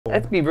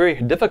That'd be very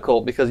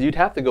difficult because you'd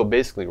have to go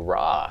basically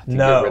raw to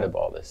get rid of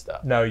all this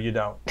stuff. No, you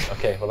don't.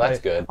 Okay, well that's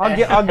good. I'll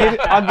give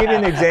you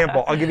an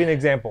example. I'll give you an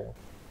example.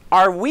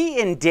 Are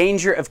we in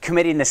danger of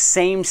committing the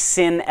same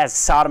sin as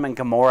Sodom and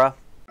Gomorrah?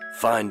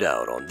 Find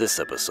out on this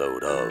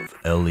episode of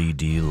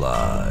LED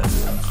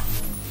Live.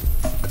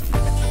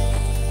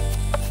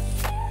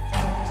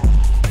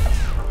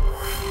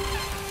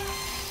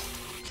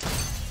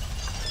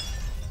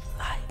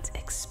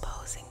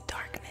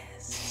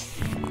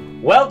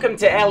 Welcome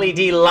to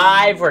LED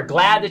Live. We're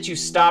glad that you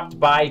stopped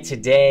by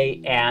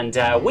today,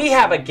 and we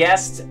have a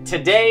guest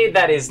today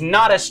that is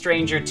not a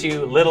stranger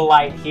to Little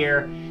Light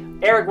here.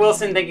 Eric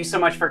Wilson, thank you so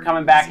much for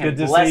coming back and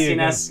blessing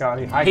us.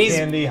 Scotty. Hi,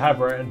 Candy. Hi,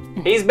 Brad.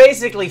 He's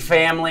basically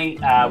family.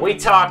 We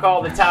talk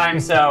all the time,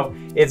 so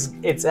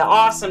it's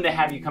awesome to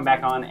have you come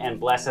back on and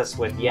bless us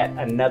with yet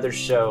another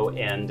show,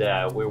 and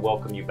we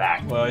welcome you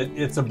back. Well,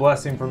 it's a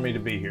blessing for me to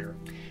be here.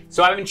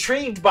 So I'm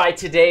intrigued by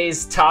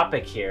today's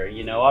topic here.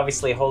 You know,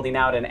 obviously holding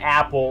out an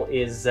apple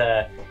is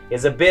a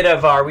bit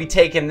of, are we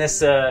taking this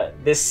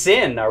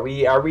sin? Are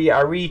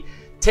we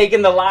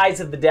taking the lies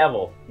of the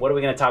devil? What are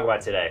we going to talk about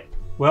today?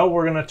 Well,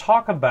 we're going to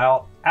talk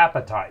about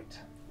appetite,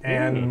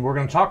 and we're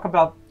going to talk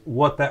about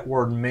what that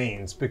word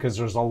means, because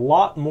there's a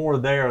lot more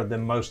there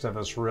than most of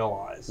us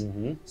realize.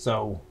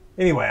 So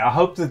anyway, I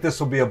hope that this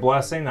will be a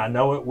blessing. I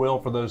know it will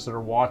for those that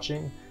are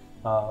watching.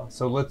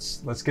 So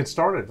let's get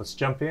started. Let's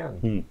jump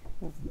in.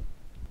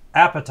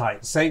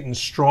 Appetite, Satan's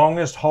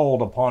strongest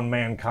hold upon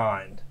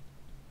mankind.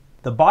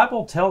 The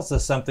Bible tells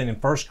us something in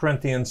 1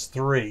 Corinthians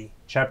 3,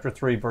 chapter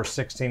 3, verse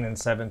 16 and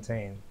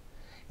 17.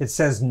 It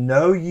says,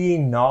 "Know ye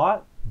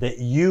not that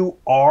you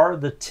are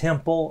the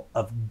temple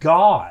of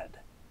God?"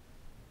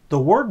 The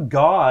word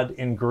God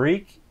in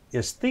Greek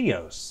is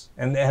theos,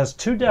 and it has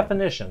two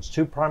definitions,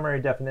 two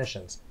primary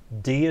definitions,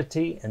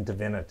 deity and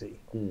divinity.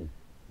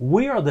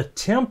 We are the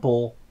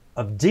temple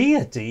of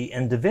deity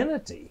and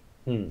divinity.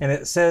 And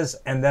it says,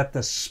 and that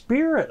the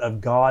Spirit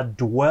of God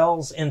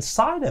dwells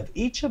inside of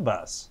each of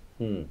us.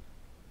 And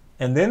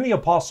then the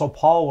Apostle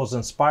Paul was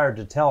inspired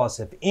to tell us,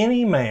 if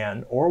any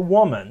man or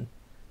woman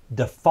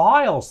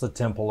defiles the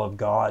temple of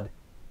God,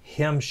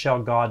 him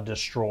shall God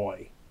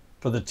destroy.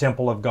 For the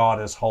temple of God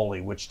is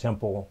holy, which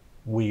temple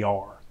we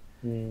are.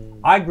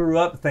 I grew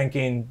up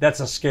thinking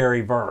that's a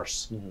scary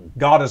verse.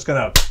 God is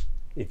going to,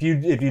 if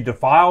you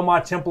defile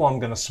my temple, I'm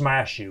going to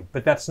smash you.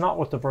 But that's not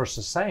what the verse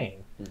is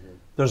saying.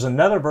 There's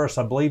another verse,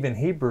 I believe, in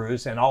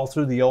Hebrews and all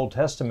through the Old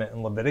Testament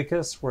in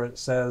Leviticus where it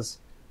says,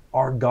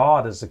 our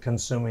God is a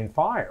consuming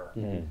fire.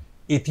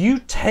 If you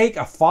take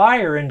a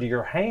fire into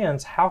your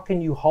hands, how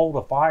can you hold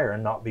a fire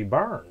and not be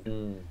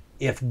burned?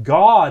 If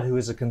God, who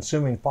is a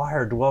consuming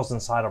fire, dwells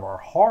inside of our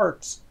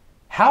hearts,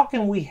 how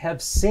can we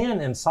have sin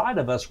inside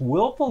of us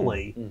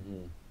willfully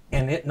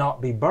and it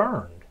not be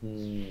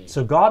burned?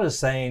 So God is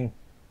saying,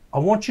 I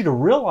want you to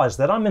realize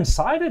that I'm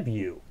inside of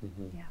you.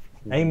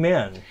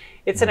 Amen.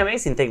 It's an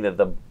amazing thing that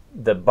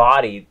the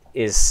body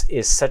is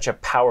such a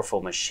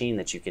powerful machine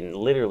that you can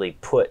literally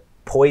put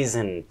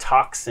poison,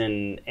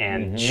 toxin,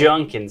 and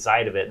junk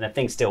inside of it, and the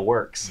thing still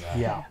works.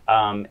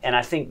 And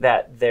I think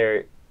that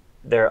there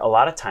a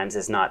lot of times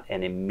is not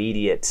an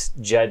immediate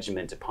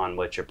judgment upon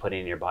what you're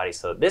putting in your body.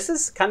 So this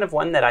is kind of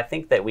one that I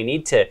think that we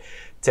need to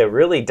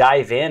really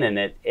dive in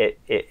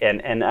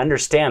and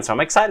understand. So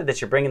I'm excited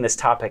that you're bringing this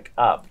topic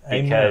up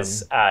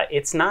because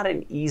it's not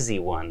an easy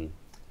one.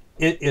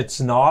 It's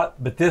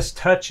not, but this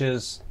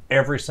touches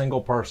every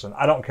single person.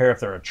 I don't care if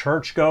they're a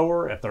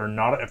churchgoer, if they're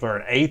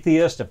an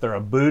atheist, if they're a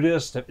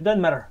Buddhist. It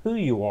doesn't matter who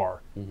you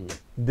are.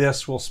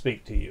 This will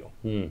speak to you.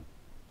 I'm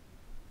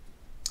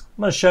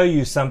going to show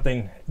you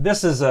something.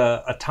 This is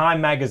a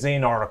Time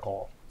magazine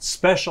article,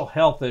 special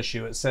health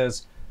issue. It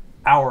says,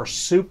 our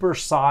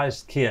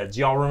supersized kids.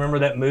 Y'all remember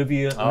that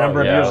movie a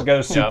number of years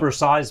ago, Super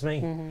Size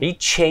Me? He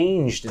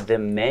changed the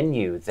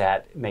menu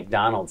that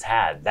McDonald's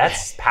had.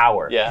 That's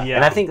power.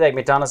 And I think like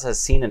McDonald's has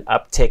seen an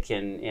uptick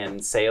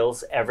in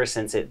sales ever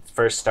since it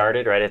first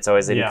started, right? It's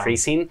always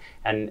increasing.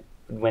 And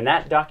when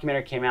that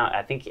documentary came out,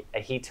 I think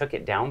he took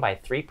it down by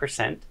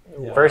 3%.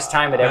 First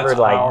time it ever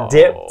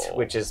dipped,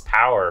 which is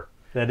power.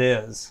 That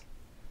is.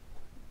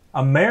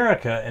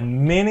 America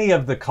and many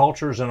of the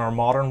cultures in our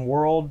modern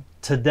world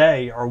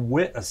today are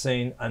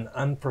witnessing an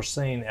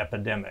unforeseen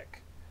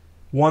epidemic,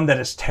 one that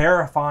is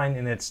terrifying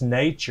in its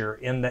nature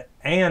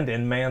and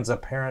in man's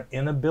apparent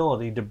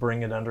inability to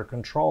bring it under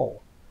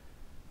control.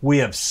 We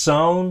have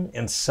sown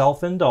in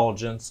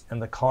self-indulgence,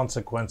 and the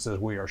consequences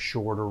we are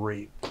sure to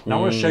reap. Now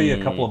I want to show you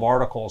a couple of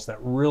articles that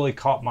really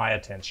caught my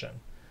attention.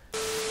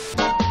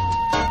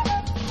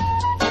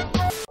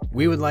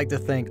 We would like to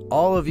thank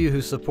all of you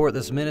who support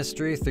this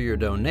ministry through your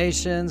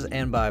donations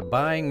and by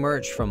buying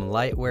merch from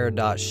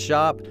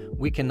lightwear.shop.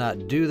 We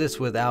cannot do this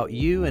without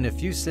you, and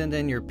if you send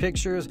in your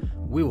pictures,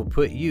 we will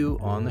put you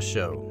on the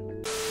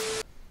show.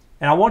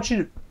 And I want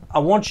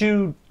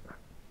you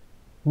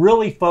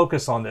really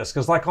focus on this,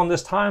 because like on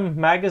this Time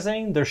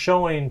magazine, they're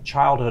showing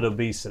childhood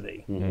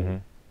obesity.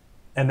 And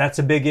that's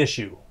a big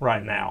issue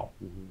right now.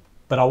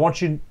 But I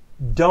want you,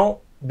 don't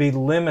be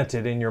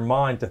limited in your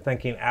mind to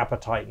thinking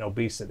appetite and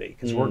obesity,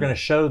 because we're going to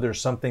show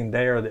there's something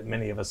there that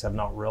many of us have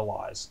not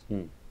realized.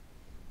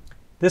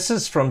 This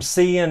is from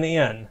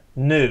CNN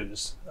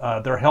News,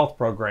 their health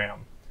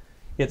program.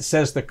 It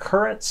says the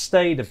current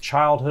state of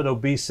childhood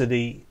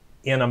obesity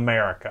in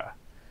America.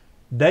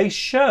 They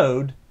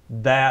showed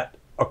that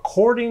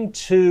according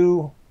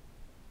to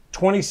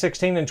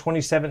 2016 and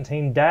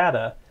 2017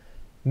 data,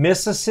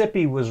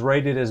 Mississippi was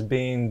rated as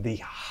being the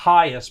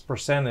highest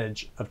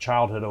percentage of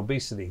childhood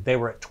obesity. They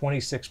were at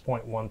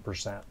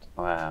 26.1%.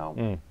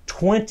 Wow.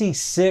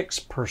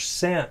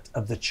 26%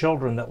 of the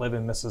children that live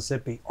in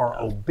Mississippi are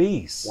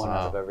obese. 1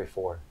 out of every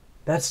 4.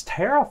 That's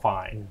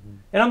terrifying.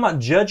 And I'm not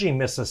judging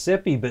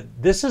Mississippi, but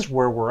this is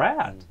where we're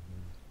at.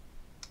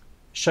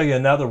 Show you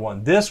another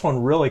one. This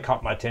one really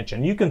caught my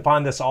attention. You can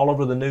find this all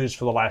over the news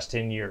for the last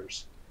 10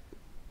 years.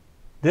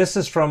 This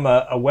is from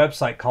a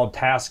website called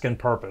Task and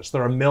Purpose.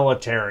 They're a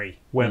military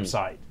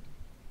website.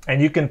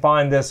 And you can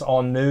find this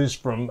on news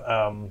from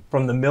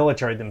the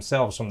military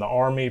themselves, from the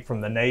Army,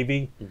 from the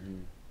Navy.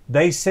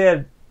 They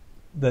said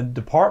the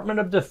Department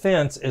of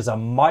Defense is a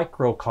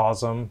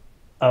microcosm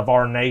of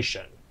our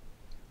nation.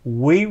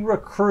 We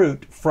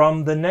recruit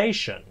from the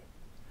nation.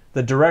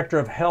 The Director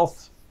of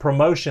Health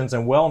Promotions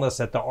and Wellness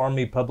at the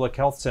Army Public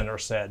Health Center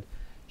said,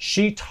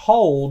 she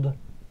told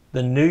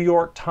the New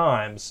York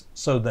Times,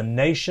 so the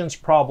nation's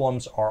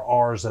problems are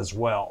ours as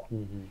well.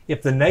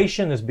 If the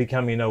nation is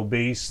becoming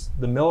obese,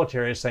 the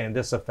military is saying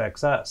this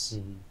affects us.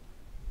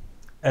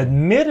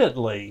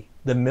 Admittedly,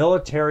 the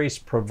military's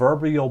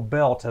proverbial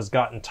belt has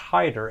gotten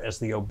tighter as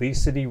the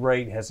obesity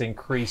rate has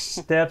increased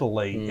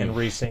steadily in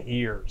recent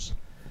years.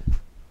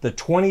 The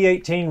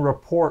 2018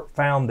 report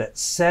found that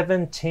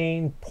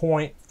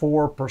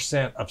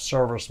 17.4% of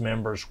service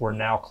members were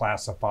now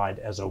classified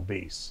as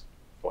obese.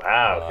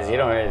 Wow, because you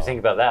don't really think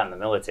about that in the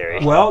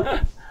military.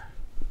 Well,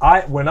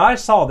 when I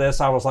saw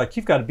this, I was like,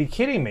 you've got to be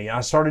kidding me.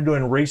 I started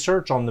doing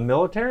research on the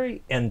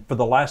military, and for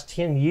the last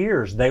 10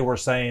 years, they were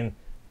saying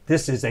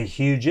this is a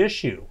huge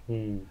issue.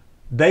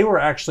 They were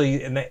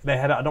actually, and they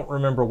had, I don't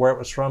remember where it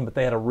was from, but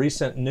they had a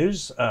recent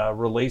news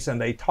release,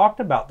 and they talked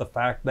about the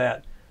fact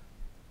that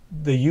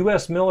the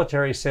U.S.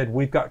 military said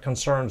we've got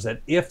concerns that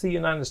if the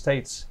United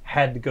States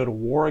had to go to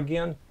war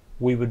again,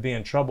 we would be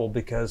in trouble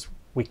because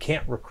we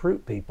can't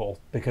recruit people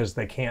because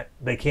they can't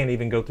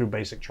even go through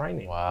basic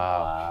training.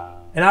 Wow.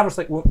 And I was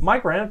like, well, my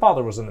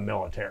grandfather was in the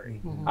military.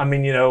 I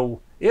mean, you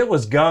know, it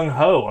was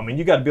gung-ho. I mean,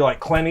 you got to be like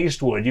Clint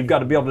Eastwood. You've got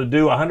to be able to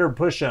do 100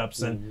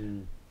 push-ups,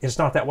 and it's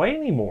not that way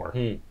anymore.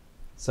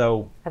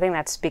 So I think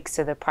that speaks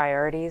to the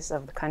priorities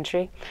of the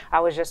country. I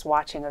was just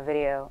watching a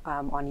video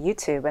on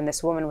YouTube, and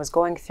this woman was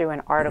going through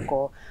an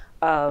article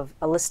of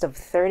a list of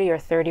 30 or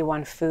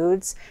 31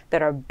 foods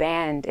that are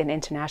banned in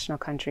international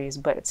countries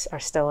but are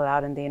still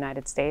allowed in the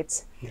United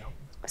States.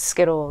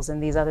 Skittles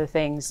and these other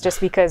things,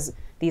 just because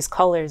these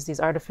colors, these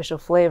artificial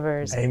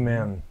flavors,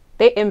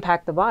 they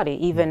impact the body,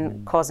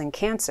 even causing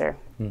cancer.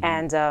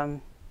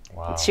 And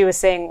she was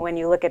saying, when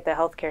you look at the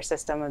healthcare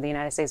system of the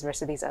United States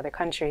versus these other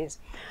countries,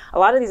 a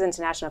lot of these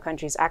international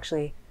countries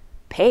actually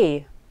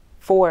pay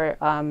for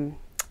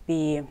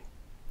the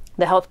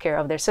healthcare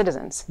of their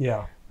citizens.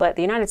 But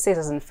the United States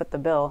doesn't foot the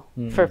bill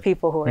for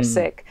people who are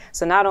sick.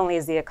 So not only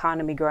is the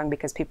economy growing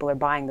because people are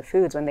buying the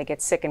foods, when they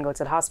get sick and go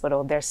to the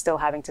hospital, they're still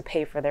having to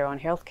pay for their own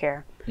health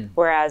care.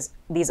 Whereas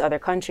these other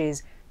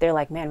countries, they're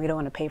like, man, we don't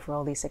want to pay for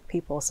all these sick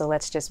people. So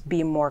let's just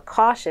be more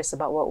cautious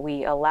about what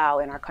we allow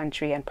in our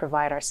country and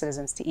provide our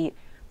citizens to eat.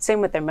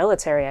 Same with their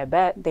military, I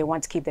bet. They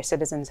want to keep their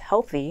citizens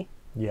healthy.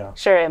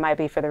 Sure, it might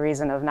be for the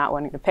reson of not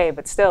wanting to pay,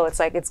 but still, it's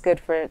like, it's good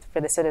for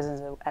the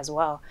citizens as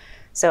well.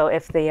 So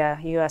if the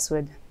U.S.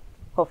 would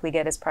hopefully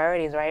get its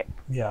priorities right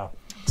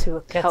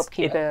to help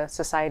keep the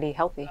society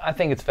healthy. I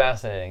think it's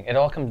fascinating. It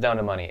all comes down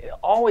to money. It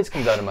always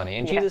comes down to money.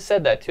 And Jesus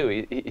said that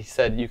too. He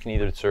said you can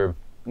either serve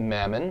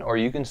mammon or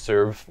you can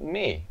serve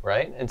me,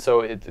 right? And so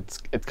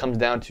it comes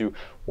down to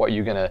what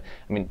you're gonna,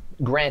 I mean,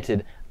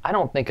 granted, I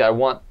don't think I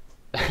want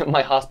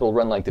my hospital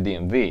run like the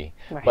DMV.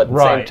 But at the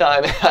same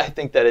time, I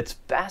think that it's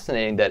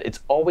fascinating that it's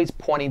always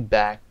pointing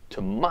back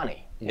to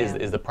money.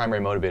 Is the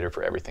primary motivator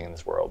for everything in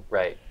this world.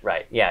 Right.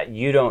 Yeah,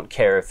 you don't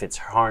care if it's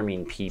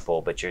harming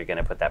people, but you're going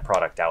to put that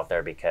product out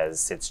there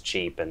because it's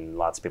cheap and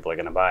lots of people are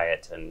going to buy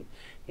it, and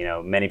you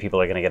know, many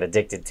people are going to get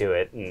addicted to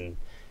it. And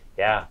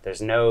yeah,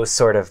 there's no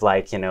sort of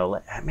like, you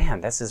know, man,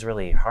 this is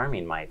really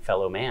harming my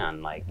fellow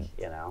man, like,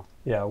 you know.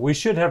 Yeah, we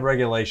should have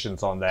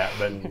regulations on that,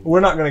 but we're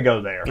not going to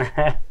go there.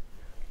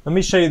 Let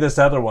me show you this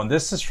other one.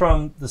 This is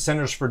from the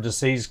Centers for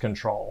Disease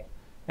Control,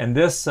 and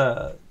this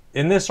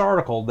in this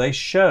article, they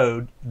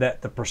showed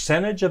that the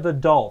percentage of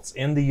adults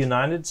in the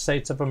United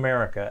States of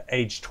America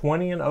aged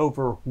 20 and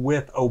over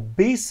with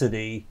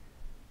obesity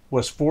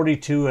was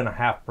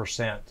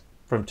 42.5%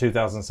 from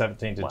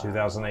 2017 to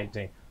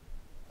 2018.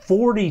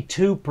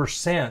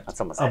 42%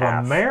 of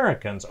half.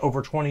 Americans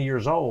over 20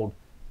 years old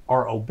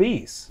are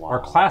obese, are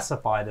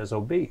classified as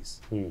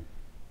obese.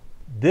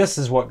 This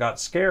is what got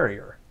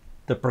scarier.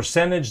 The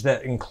percentage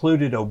that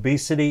included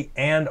obesity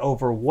and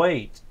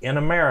overweight in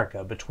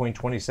America between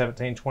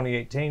 2017 and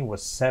 2018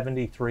 was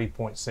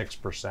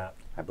 73.6%.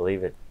 I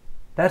believe it.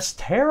 That's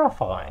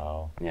terrifying.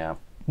 Wow. Yeah.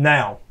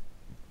 Now,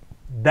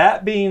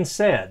 that being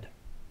said,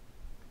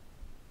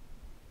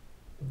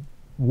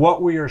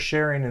 what we are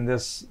sharing in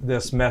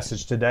this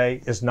message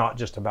today is not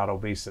just about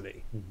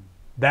obesity.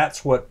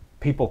 That's what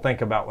people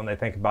think about when they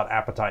think about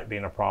appetite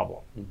being a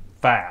problem.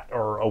 Fat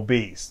or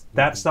obese.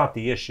 That's not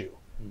the issue.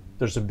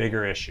 There's a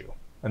bigger issue,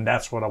 and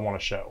that's what I want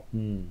to show.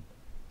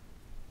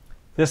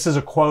 This is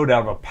a quote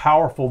out of a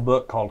powerful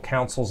book called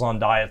Counsels on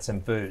Diets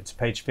and Foods,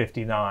 page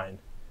 59.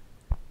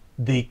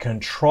 The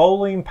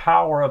controlling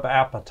power of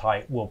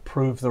appetite will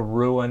prove the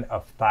ruin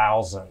of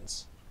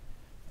thousands.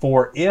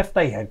 For if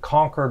they had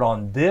conquered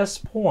on this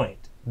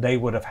point, they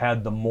would have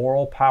had the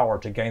moral power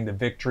to gain the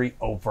victory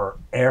over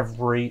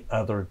every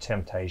other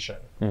temptation.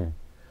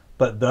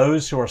 But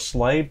those who are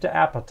slave to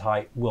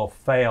appetite will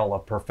fail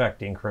of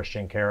perfecting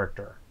Christian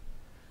character.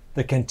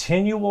 The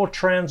continual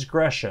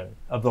transgression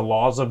of the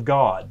laws of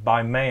God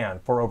by man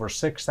for over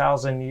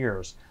 6,000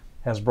 years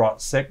has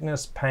brought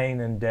sickness, pain,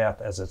 and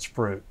death as its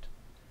fruit.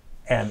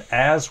 And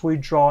as we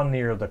draw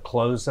near the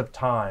close of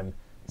time,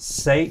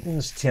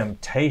 Satan's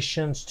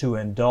temptations to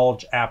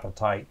indulge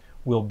appetite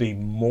will be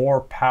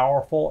more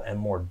powerful and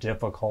more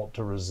difficult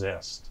to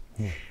resist.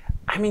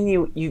 I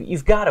mean,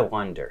 you've got to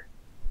wonder,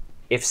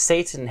 if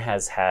Satan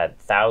has had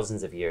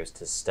thousands of years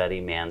to study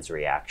man's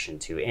reaction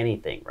to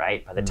anything,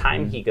 right? By the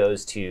time he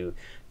goes to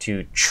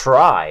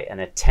try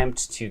and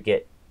attempt to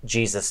get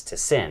Jesus to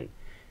sin,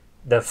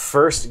 the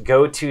first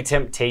go-to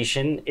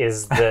temptation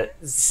is the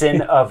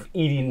sin of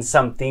eating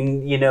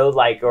something, you know,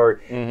 like,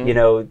 or, you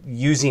know,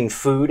 using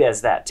food as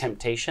that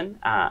temptation.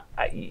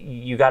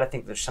 You got to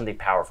think there's something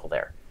powerful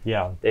there.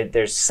 Yeah.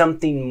 There's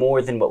something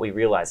more than what we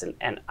realize.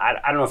 And I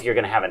don't know if you're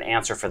going to have an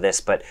answer for this,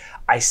 but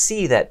I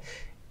see that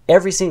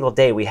every single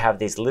day we have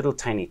these little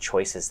tiny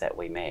choices that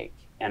we make.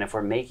 And if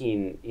we're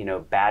making, you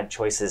know, bad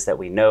choices that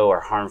we know are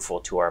harmful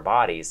to our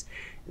bodies,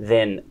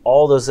 then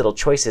all those little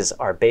choices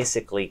are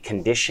basically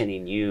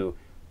conditioning you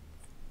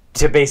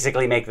to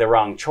basically make the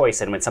wrong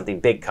choice. And when something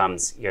big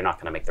comes, you're not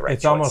going to make the right choice.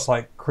 It's almost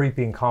like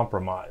creeping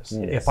compromise.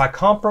 If I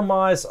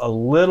compromise a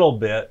little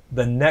bit,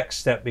 the next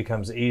step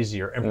becomes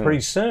easier. And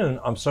pretty soon,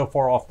 I'm so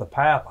far off the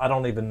path, I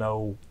don't even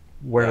know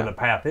where the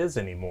path is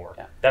anymore.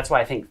 Yeah. That's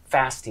why I think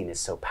fasting is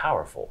so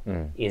powerful.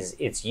 Is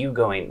it's you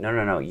going,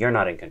 no, you're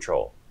not in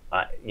control.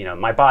 You know,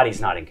 my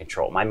body's not in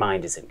control. My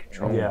mind is in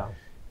control. Yeah.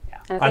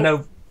 And I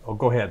know. Oh,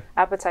 go ahead.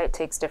 Appetite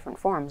takes different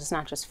forms. It's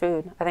not just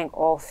food. I think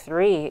all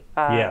three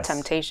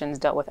temptations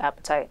dealt with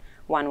appetite.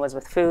 One was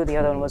with food, the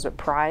other one was with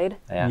pride,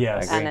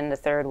 Yes. and then the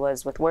third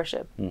was with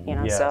worship. You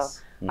know,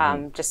 Yes.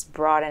 so just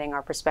broadening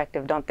our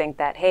perspective. Don't think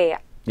that, hey, I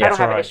don't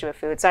have an issue with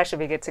food, so I should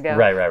be good to go.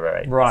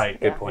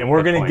 Right. Good point. And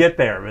we're going to get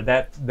there,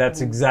 but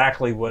that's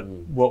exactly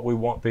what we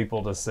want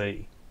people to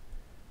see.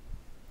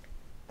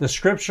 The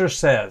scripture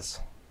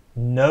says,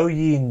 know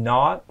ye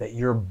not that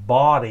your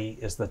body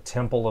is the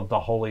temple of the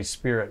Holy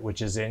Spirit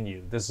which is in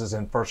you? This is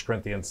in 1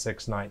 Corinthians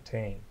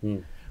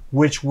 6:19.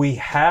 Which we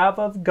have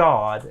of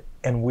God,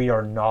 and we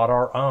are not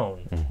our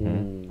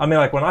own. I mean,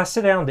 like when I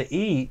sit down to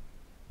eat,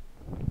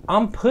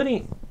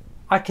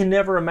 I can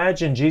never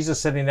imagine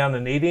Jesus sitting down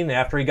and eating.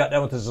 After he got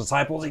done with his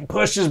disciples, he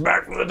pushes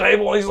back from the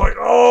table and he's like,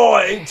 oh,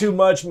 I ate too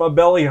much, my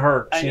belly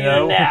hurts. I need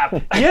a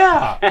nap.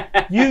 Yeah.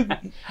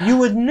 You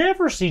would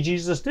never see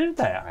Jesus do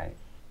that. Right.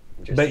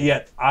 But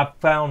yet I've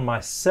found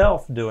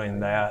myself doing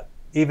that,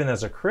 even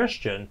as a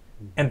Christian,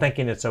 and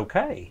thinking it's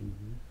okay.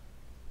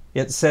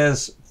 It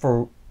says,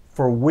 for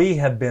we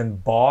have been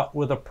bought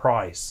with a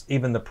price,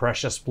 even the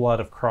precious blood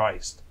of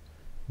Christ.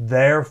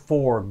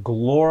 Therefore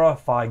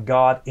glorify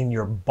God in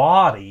your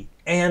body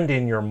and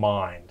in your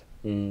mind,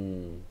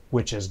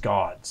 which is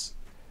God's.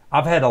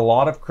 I've had a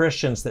lot of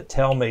Christians that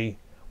tell me,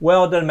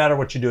 well, it doesn't matter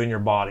what you do in your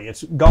body.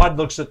 It's God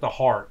looks at the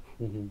heart.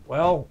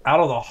 Well, out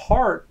of the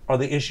heart are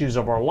the issues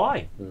of our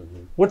life.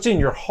 What's in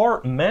your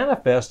heart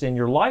manifests in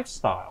your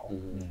lifestyle.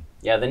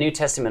 Yeah, the New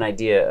Testament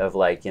idea of,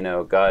 like, you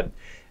know, God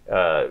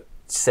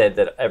said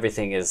that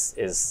everything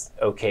is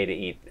okay to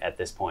eat at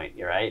this point,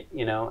 you're right,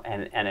 you know,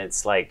 and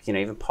it's like, you know,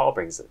 even Paul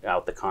brings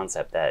out the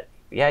concept that,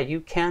 yeah, you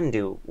can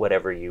do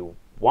whatever you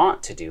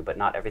want to do, but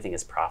not everything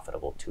is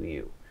profitable to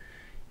you.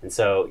 And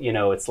so, you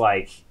know, it's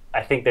like,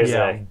 I think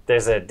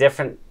there's a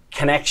different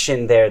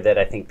connection there that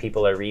I think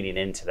people are reading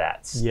into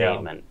that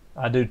statement.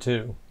 I do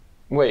too.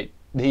 Wait,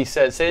 he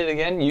said, say it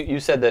again? You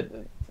said that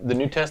the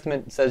New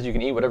Testament says you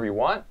can eat whatever you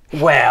want?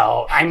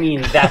 Well, I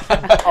mean,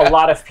 that a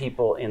lot of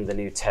people in the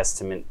New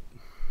Testament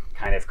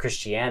kind of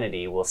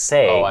Christianity will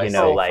say, you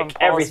know, like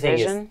everything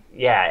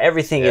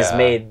is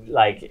made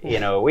like, you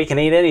know, we can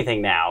eat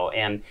anything now.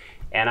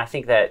 And I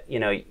think that, you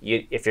know,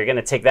 if you're going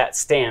to take that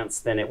stance,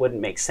 then it wouldn't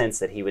make sense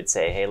that he would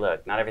say, hey,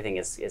 look, not everything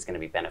is going to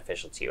be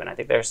beneficial to you. And I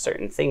think there are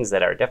certain things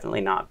that are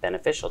definitely not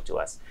beneficial to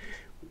us.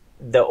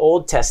 The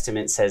Old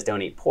Testament says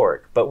don't eat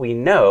pork, but we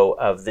know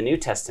of the New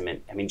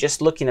Testament, I mean,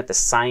 just looking at the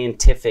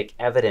scientific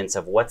evidence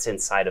of what's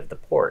inside of the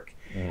pork,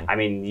 I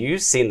mean,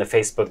 you've seen the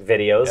Facebook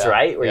videos,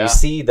 right? Where Yeah. you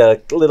see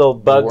the little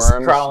bugs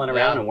Worms, crawling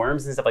around yeah. and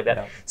worms and stuff like that.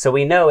 Yeah. So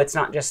we know it's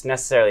not just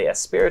necessarily a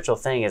spiritual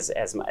thing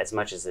as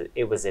much as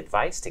it was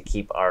advice to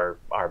keep our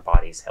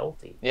bodies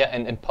healthy. Yeah,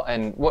 and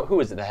who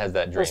is it that has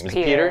that dream? was Is it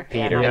Peter.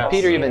 Peter? Peter. Yeah, Yes.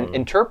 Peter even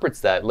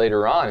interprets that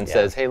later on and Yeah.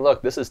 says, "Hey,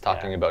 look, this is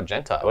talking about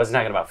Gentiles." I wasn't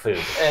talking about food.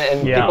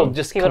 and Yeah. people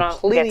just People don't get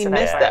completely to that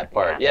miss part. that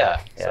part. Yeah.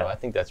 Yeah. So Yeah. I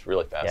think that's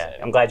really Yeah,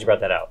 fascinating. I'm glad you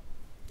brought that out.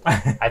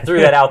 I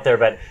threw that out there,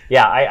 but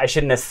yeah, I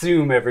shouldn't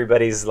assume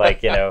everybody's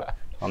like,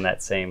 on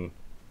that same.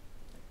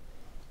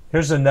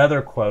 Here's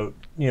another quote.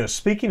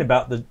 Speaking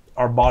about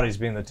our bodies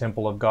being the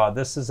temple of God,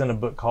 this is in a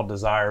book called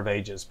Desire of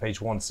Ages,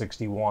 page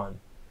 161.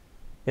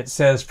 It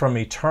says, from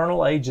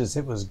eternal ages,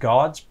 it was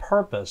God's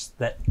purpose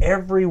that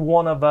every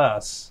one of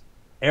us,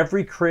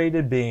 every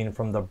created being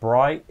from the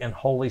bright and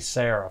holy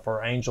seraph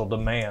or angel to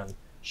man,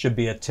 should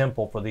be a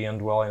temple for the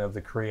indwelling of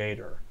the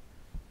Creator.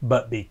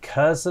 But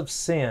because of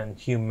sin,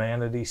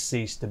 humanity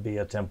ceased to be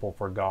a temple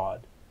for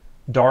God.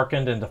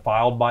 Darkened and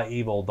defiled by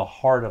evil, the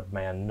heart of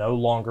man no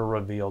longer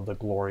revealed the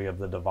glory of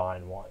the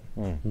Divine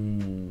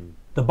One.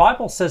 The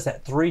Bible says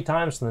that 3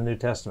 times in the New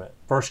Testament.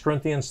 1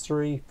 Corinthians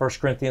 3, 1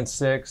 Corinthians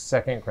 6,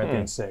 2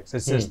 Corinthians 6. It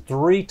says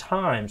 3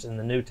 times in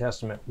the New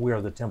Testament, we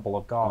are the temple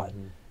of God.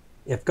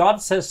 If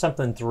God says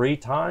something 3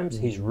 times,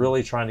 he's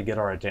really trying to get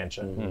our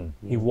attention.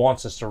 He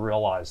wants us to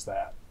realize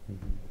that.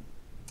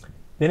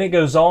 Then it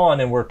goes on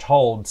and we're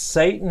told,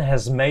 Satan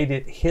has made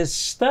it his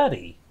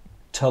study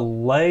to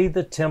lay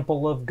the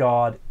temple of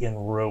God in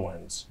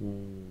ruins,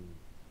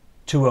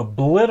 to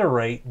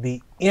obliterate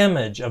the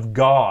image of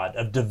God,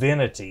 of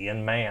divinity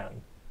in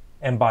man.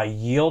 And by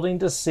yielding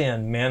to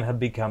sin, men have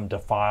become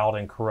defiled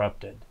and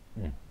corrupted.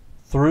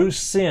 Through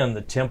sin, the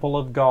temple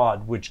of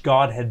God, which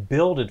God had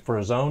builded for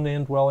his own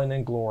indwelling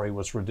and glory,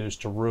 was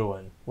reduced to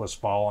ruin, was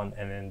fallen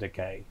and in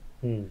decay.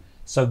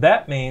 So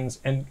that means,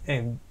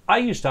 and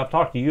I've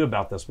talked to you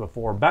about this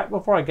before, back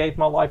before I gave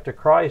my life to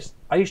Christ,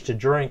 I used to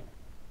drink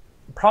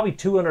probably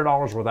 $200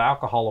 worth of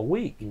alcohol a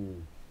week.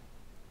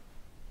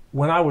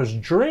 When I was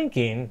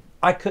drinking,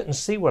 I couldn't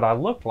see what I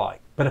looked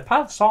like. But if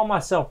I saw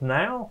myself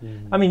now,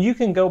 I mean, you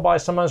can go by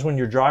sometimes when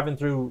you're driving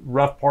through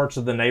rough parts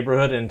of the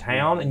neighborhood in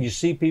town and you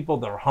see people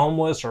that are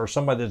homeless or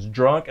somebody that's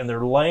drunk and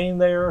they're laying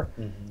there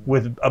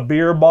with a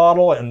beer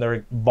bottle and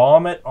their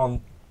vomit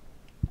on.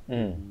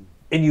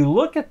 And you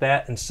look at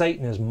that and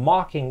Satan is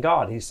mocking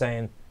God. He's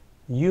saying,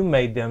 you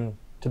made them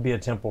to be a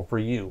temple for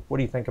you. What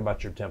do you think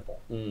about your temple?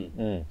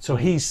 So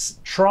he's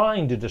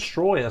trying to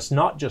destroy us,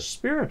 not just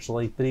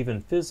spiritually, but even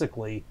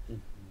physically,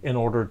 in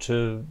order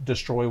to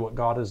destroy what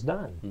God has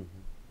done.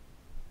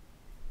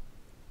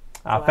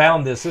 I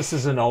found this. This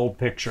is an old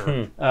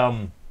picture.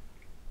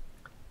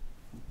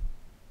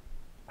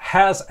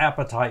 Has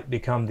appetite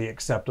become the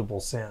acceptable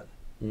sin?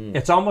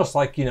 It's almost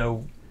like,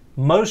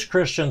 most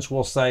Christians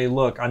will say,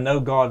 look, I know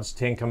God's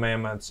 10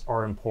 Commandments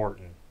are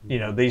important.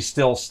 These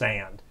still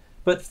stand.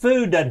 But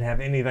food doesn't have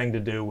anything to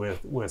do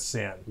with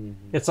sin.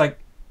 It's like,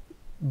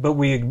 but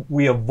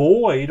we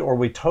avoid, or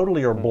we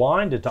totally are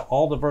blinded to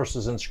all the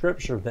verses in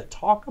Scripture that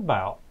talk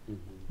about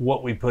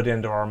what we put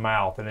into our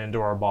mouth and into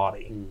our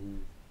body.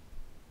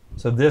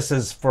 So this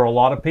is, for a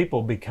lot of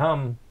people,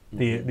 become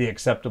the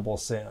acceptable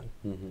sin.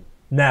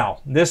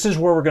 Now, this is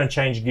where we're going to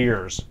change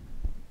gears.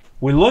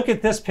 We look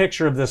at this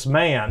picture of this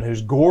man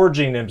who's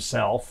gorging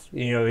himself.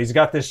 He's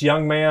got this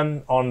young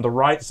man on the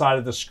right side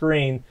of the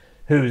screen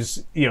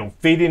who's,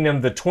 feeding him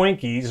the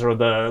Twinkies or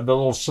the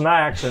little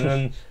snacks. And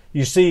then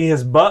you see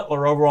his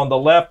butler over on the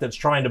left that's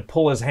trying to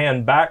pull his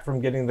hand back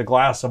from getting the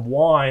glass of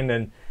wine.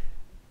 And,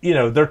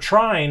 they're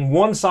trying,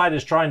 one side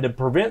is trying to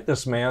prevent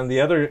this man. The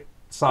other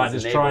side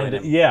is trying to,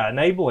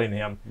 enabling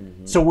him.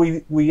 So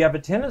we have a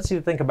tendency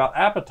to think about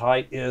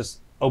appetite as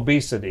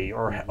obesity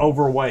or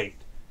overweight.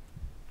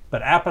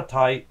 But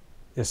appetite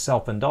is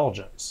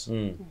self-indulgence.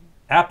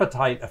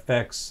 Appetite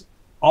affects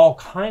all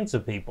kinds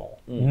of people,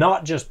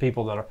 not just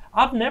people that are...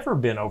 I've never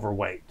been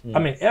overweight. I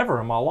mean,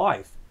 ever in my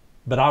life.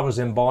 But I was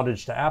in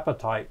bondage to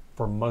appetite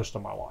for most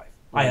of my life.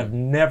 I have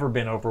never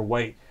been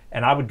overweight.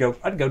 And I'd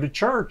go to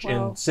church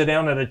and sit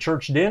down at a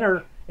church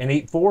dinner and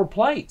eat 4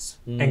 plates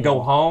and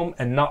go home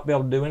and not be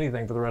able to do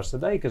anything for the rest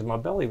of the day because my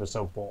belly was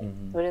so full.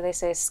 What do they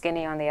say?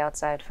 Skinny on the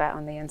outside, fat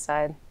on the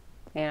inside.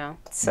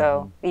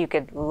 So you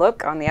could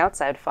look on the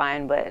outside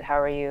fine, but how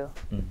are you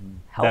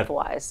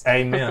health-wise?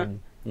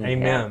 Amen.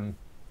 Amen.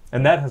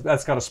 And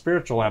that's got a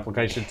spiritual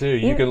application too.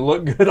 You can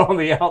look good on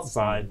the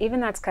outside. Even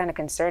that's kind of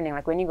concerning.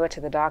 Like when you go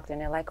to the doctor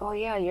and they're like, "Oh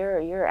yeah,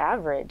 you're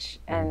average,"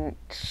 and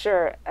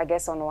sure, I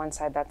guess on the one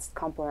side that's a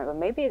compliment, but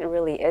maybe it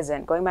really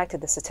isn't. Going back to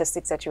the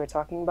statistics that you were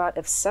talking about,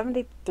 if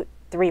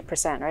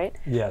 73%, right,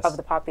 of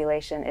the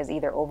population is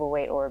either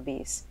overweight or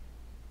obese,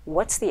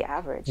 what's the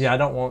average? Yeah, I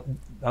don't want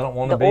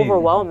to be. The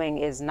overwhelming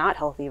is not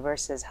healthy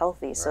versus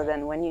healthy. Right. So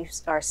then when you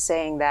are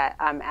saying that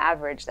I'm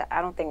average,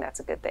 I don't think that's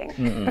a good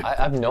thing.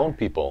 I've known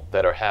people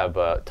that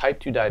have type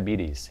 2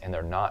 diabetes and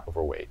they're not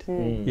overweight.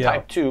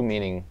 Type 2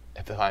 meaning,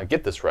 if I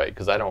get this right,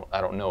 because I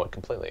don't know it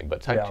completely,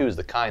 but type 2 is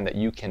the kind that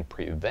you can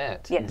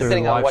prevent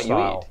depending on what you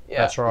eat.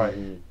 That's right.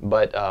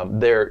 But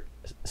they're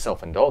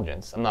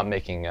self-indulgence. I'm not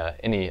making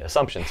any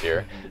assumptions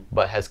here,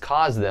 but has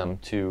caused them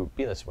to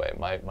be this way.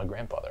 My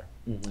grandfather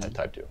had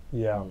type 2.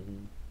 Yeah.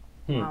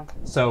 Wow.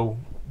 So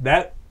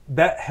that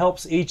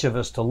helps each of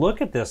us to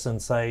look at this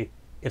and say,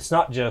 it's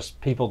not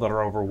just people that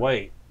are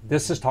overweight.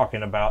 This is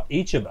talking about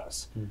each of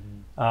us.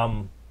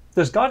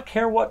 Does God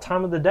care what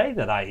time of the day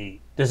that I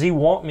eat? Does he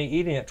want me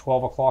eating at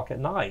 12 o'clock at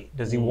night?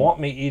 Does he want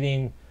me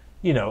eating,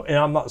 and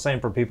I'm not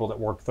saying for people that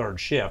work third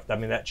shift. I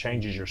mean, that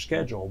changes your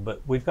schedule,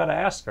 but we've got to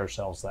ask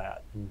ourselves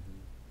that.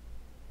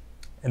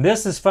 And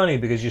this is funny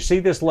because you see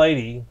this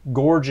lady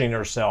gorging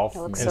herself,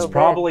 and so it's good.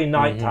 probably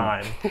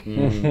nighttime.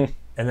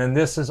 And then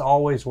this is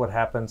always what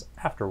happens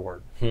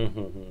afterward.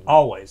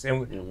 Always.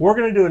 And we're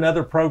going to do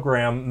another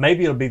program,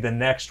 maybe it'll be the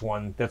next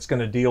one, that's going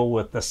to deal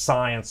with the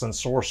science and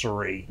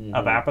sorcery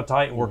of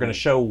appetite. And we're going to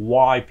show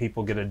why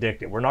people get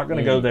addicted. We're not going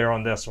to go there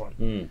on this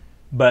one.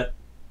 But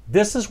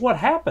this is what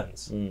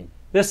happens.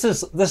 This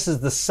is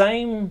the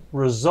same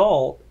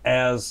result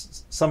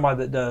as somebody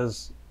that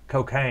does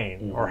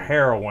cocaine or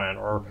heroin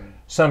or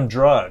some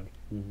drug.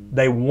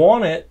 They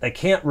want it, they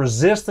can't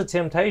resist the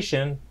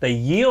temptation, they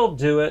yield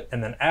to it,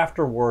 and then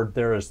afterward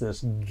there is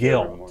this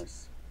guilt.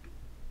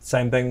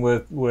 Same thing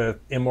with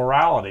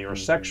immorality or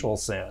sexual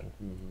sin.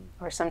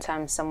 Or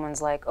sometimes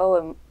someone's like,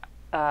 oh,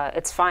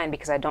 it's fine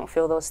because I don't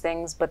feel those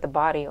things, but the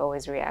body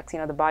always reacts.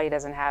 The body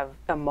doesn't have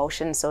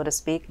emotion, so to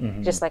speak.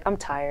 Just like, I'm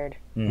tired.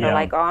 Or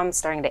like, oh, I'm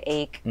starting to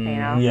ache,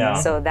 Yeah.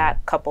 So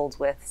that coupled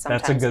with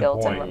sometimes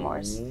guilt and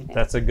remorse.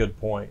 That's a good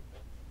point.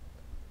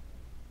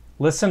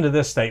 Listen to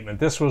this statement.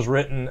 This was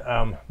written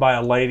by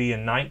a lady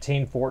in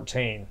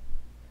 1914.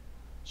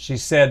 She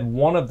said,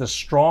 one of the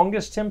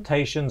strongest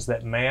temptations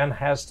that man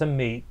has to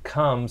meet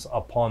comes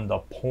upon the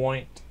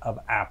point of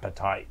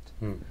appetite.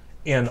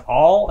 In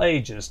all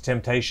ages,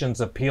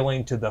 temptations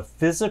appealing to the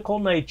physical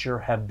nature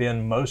have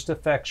been most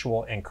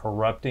effectual in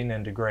corrupting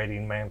and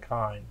degrading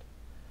mankind.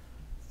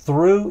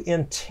 Through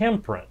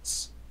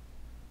intemperance,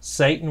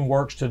 Satan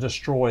works to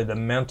destroy the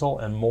mental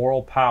and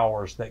moral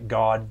powers that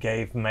God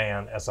gave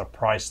man as a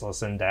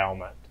priceless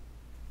endowment.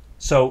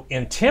 So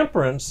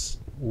intemperance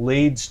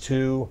leads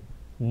to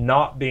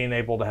not being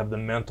able to have the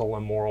mental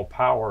and moral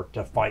power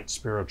to fight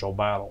spiritual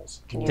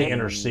battles, to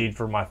intercede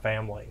for my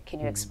family.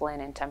 Can you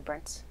explain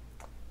intemperance?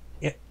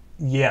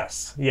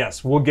 Yes,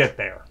 we'll get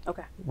there.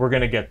 Okay. We're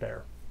going to get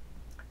there.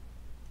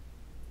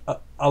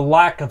 A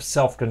lack of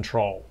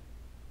self-control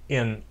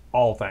in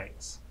all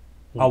things.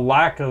 A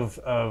lack of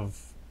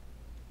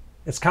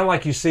it's kind of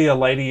like you see a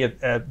lady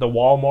at the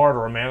Walmart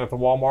or a man at the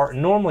Walmart,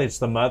 and normally it's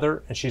the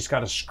mother, and she's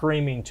got a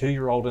screaming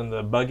 2-year-old in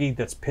the buggy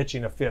that's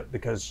pitching a fit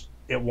because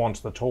it wants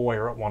the toy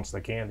or it wants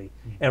the candy.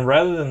 And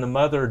rather than the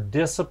mother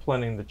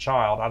disciplining the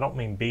child, I don't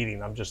mean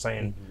beating, I'm just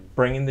saying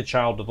bringing the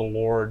child to the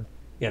Lord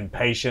in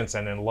patience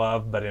and in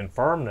love, but in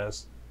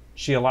firmness,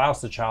 she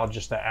allows the child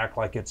just to act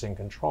like it's in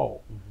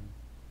control.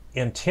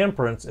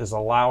 Intemperance is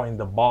allowing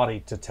the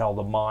body to tell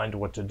the mind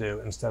what to do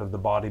instead of the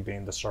body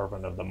being the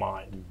servant of the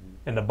mind.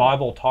 And the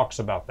Bible talks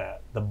about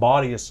that. The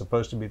body is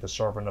supposed to be the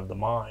servant of the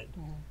mind.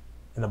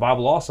 And the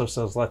Bible also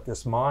says, let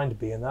this mind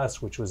be in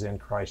us, which was in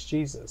Christ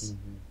Jesus.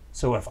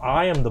 So if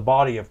I am the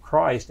body of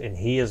Christ and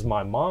he is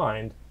my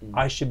mind,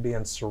 I should be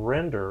in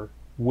surrender,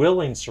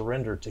 willing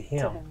surrender to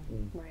him.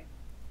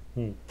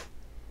 Right.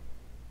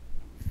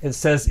 It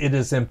says, it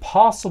is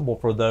impossible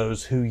for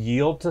those who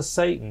yield to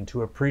Satan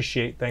to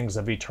appreciate things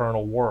of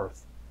eternal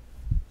worth.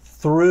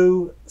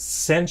 Through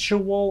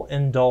sensual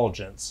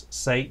indulgence,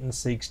 Satan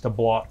seeks to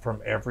blot from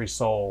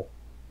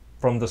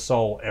the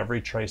soul, every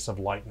trace of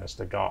likeness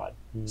to God.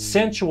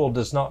 Sensual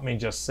does not mean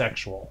just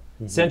sexual.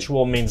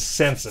 Sensual means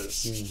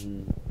senses,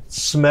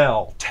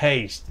 smell,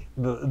 taste,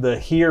 the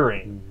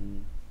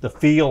hearing, the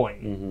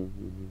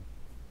feeling.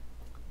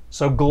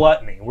 So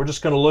gluttony, we're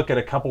just going to look at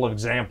a couple of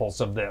examples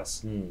of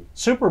this.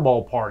 Super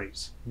Bowl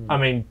parties. I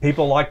mean,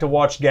 people like to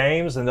watch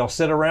games and they'll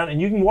sit around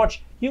and you can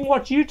watch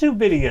YouTube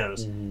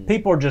videos.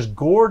 People are just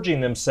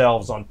gorging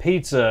themselves on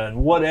pizza and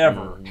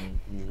whatever.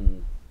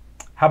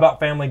 How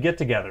about family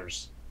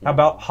get-togethers? How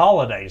about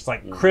holidays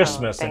like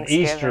Christmas and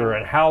Easter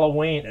and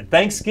Halloween and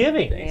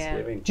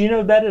Thanksgiving? Do you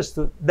know that is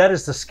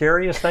the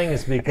scariest thing,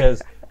 is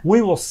because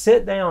we will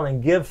sit down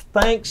and give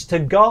thanks to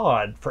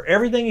God for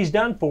everything he's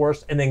done for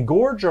us and then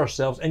gorge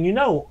ourselves. And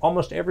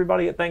almost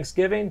everybody at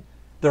Thanksgiving,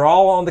 they're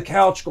all on the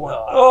couch going,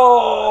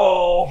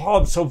 oh,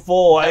 I'm so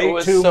full. I ate too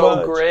much. It was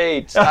so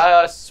great.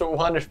 It's so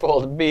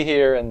wonderful to be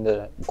here and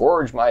to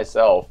gorge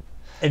myself.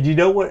 And you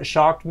know what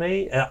shocked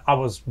me?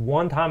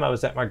 One time I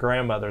was at my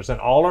grandmother's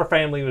and all our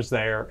family was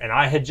there and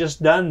I had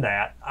just done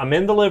that. I'm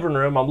in the living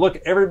room.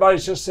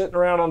 Everybody's just sitting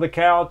around on the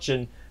couch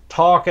and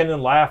talking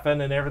and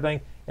laughing and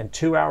everything. And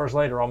 2 hours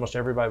later, almost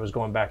everybody was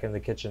going back in the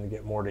kitchen to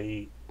get more to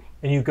eat.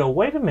 And you go,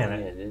 wait a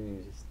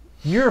minute.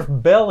 Your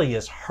belly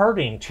is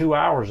hurting 2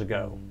 hours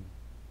ago.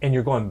 And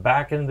you're going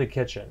back into the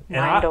kitchen.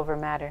 Mind over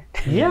matter.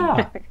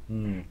 Yeah.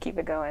 Keep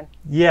it going.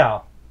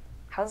 Yeah.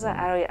 How's that?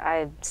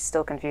 I'm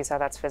still confused how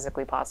that's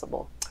physically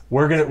possible.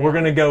 We're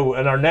gonna go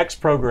in our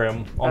next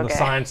program on the Okay.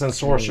 science and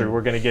sorcery.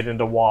 We're gonna get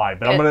into why,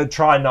 but I'm gonna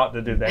try not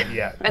to do that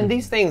yet. And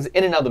these things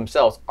in and of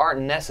themselves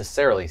aren't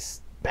necessarily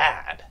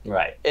bad.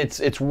 Right.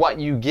 It's what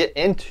you get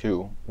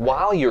into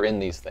while you're in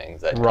these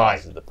things that Right.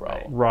 causes the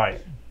problem.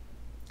 Right.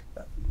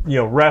 You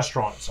know,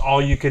 restaurants,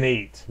 all you can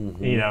eat.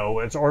 You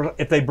know, or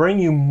if they bring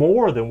you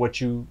more than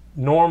what you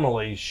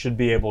normally should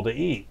be able to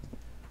eat,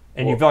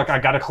 and you feel like I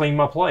got to clean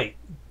my plate.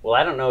 Well,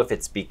 I don't know if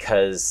it's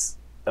because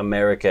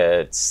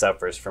America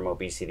suffers from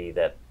obesity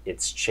that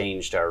it's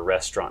changed our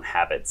restaurant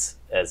habits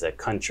as a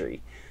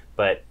country.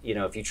 But, you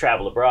know, if you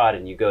travel abroad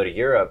and you go to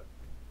Europe,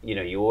 you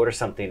know, you order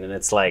something and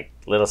it's like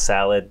little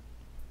salad,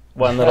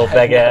 one little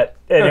baguette,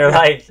 and you're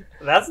like,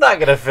 that's not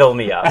going to fill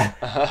me up.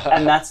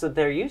 And that's what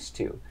they're used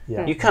to.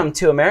 Yeah. You come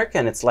to America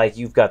and it's like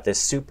you've got this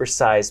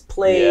supersized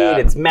plate, Yeah.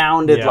 it's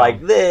mounded Yeah.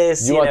 like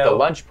this. You want know. the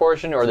lunch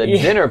portion or the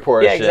dinner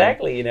portion? Yeah,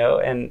 exactly. You know,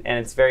 and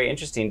it's very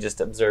interesting just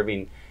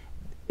observing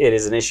it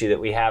is an issue that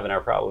we have in our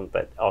problem,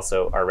 but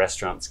also our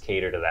restaurants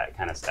cater to that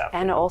kind of stuff.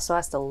 And it also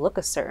has to look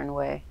a certain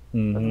way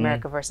with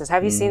America versus.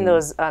 Have you seen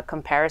those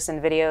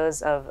comparison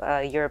videos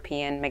of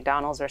European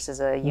McDonald's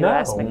versus a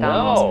U.S. No.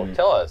 McDonald's? No,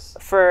 tell us.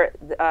 For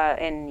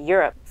in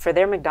Europe, for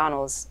their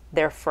McDonald's,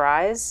 their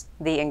fries,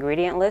 the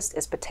ingredient list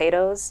is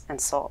potatoes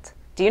and salt.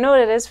 Do you know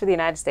what it is for the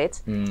United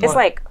States? It's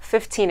like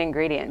 15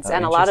 ingredients,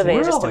 and a lot of it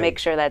is just to Really? make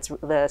sure that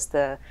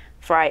the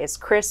fry is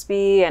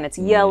crispy and it's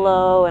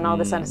yellow and all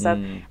this kind of stuff.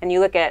 And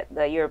you look at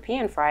the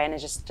European fry, and it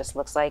just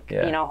looks like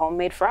you know,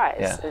 homemade fries.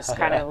 Yeah. It's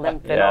kind of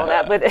limp and all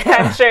that, but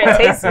I'm sure it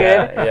tastes good.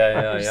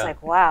 yeah, I'm just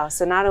like, wow.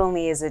 So not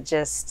only is it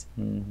just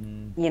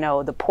you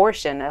know, the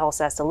portion, it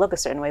also has to look a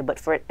certain way,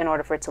 but in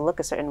order for it to look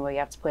a certain way, you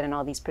have to put in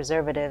all these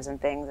preservatives and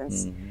things,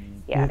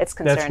 and yeah, it's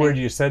concerning. That's weird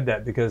you said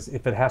that, because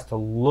if it has to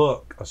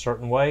look a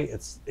certain way,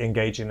 it's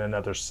engaging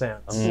another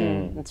sense.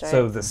 That's right.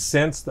 So the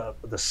sense,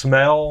 the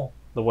smell,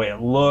 the way it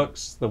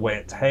looks, the way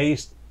it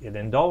tastes, it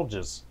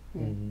indulges.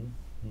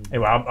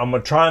 Anyway, I'm going to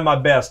try my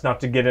best not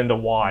to get into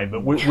why,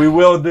 but we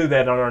will do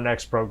that on our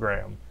next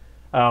program.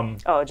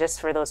 Oh, just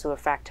for those who are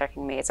fact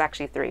checking me, it's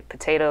actually 3: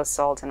 potatoes,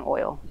 salt, and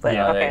oil. But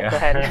Yeah, there okay, you go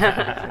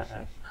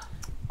ahead.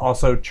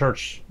 Also,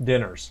 church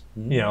dinners.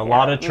 You know, a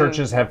lot of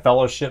churches have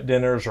fellowship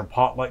dinners or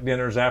potluck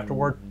dinners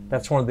afterward.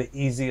 That's one of the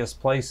easiest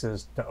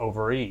places to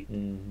overeat,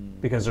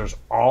 because there's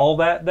all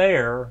that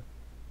there,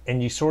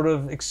 and you sort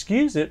of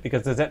excuse it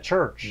because it's at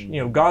church.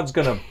 You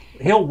know,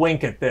 He'll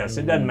wink at this.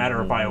 It doesn't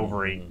matter if I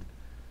overeat.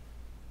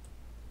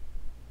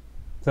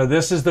 So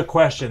this is the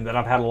question that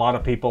I've had a lot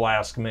of people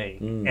ask me,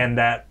 and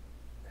that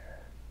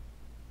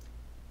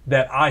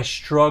I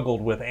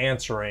struggled with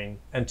answering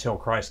until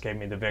Christ gave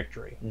me the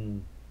victory.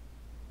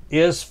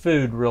 Is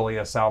food really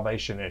a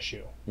salvation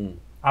issue?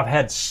 I've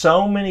had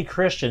so many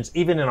Christians,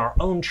 even in our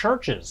own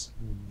churches,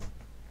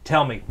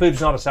 tell me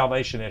food's not a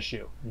salvation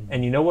issue.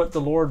 And you know what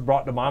the Lord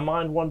brought to my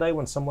mind one day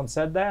when someone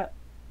said that?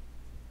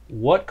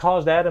 What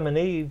caused Adam and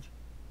Eve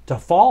to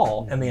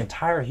fall and the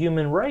entire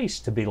human race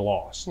to be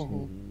lost?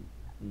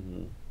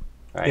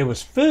 Right. It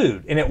was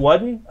food, and it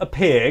wasn't a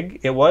pig.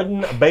 It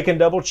wasn't a bacon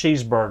double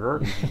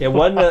cheeseburger. It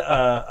wasn't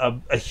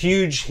a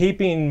huge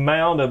heaping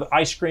mound of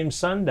ice cream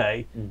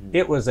sundae.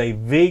 It was a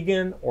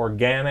vegan,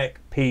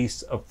 organic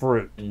piece of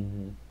fruit.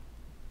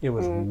 It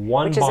was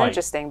one Which is bite.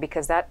 interesting,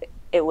 because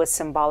it was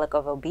symbolic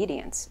of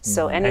obedience.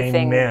 So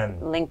anything Amen.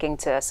 linking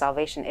to a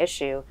salvation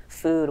issue,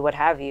 food, what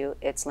have you,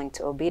 it's linked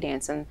to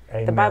obedience. And the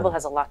Amen. Bible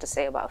has a lot to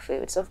say about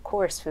food. So of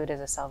course food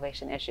is a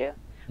salvation issue.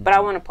 But I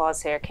want to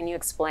pause here. Can you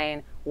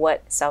explain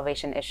what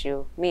salvation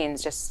issue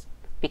means, just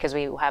because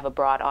we have a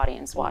broad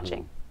audience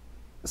watching?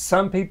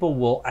 Some people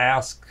will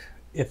ask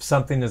if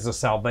something is a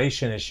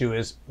salvation issue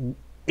is,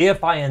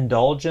 if I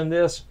indulge in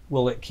this,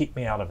 will it keep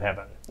me out of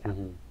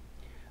heaven?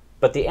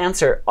 But the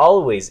answer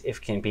always,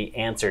 if can be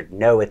answered,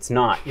 no, it's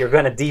not. You're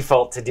going to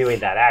default to doing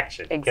that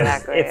action. 'Cause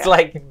Exactly, It's yeah.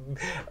 like,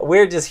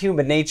 we're just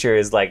human nature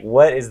is like,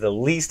 what is the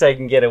least I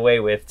can get away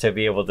with to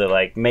be able to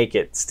like make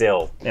it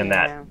still in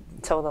that? Yeah,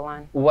 toe the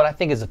line. What I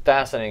think is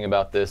fascinating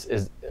about this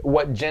is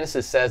what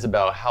Genesis says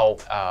about how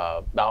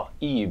about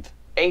Eve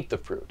ate the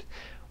fruit.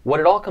 What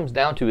it all comes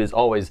down to is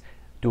always,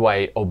 do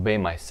I obey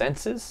my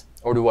senses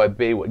or do I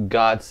obey what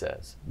God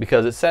says?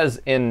 Because it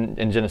says in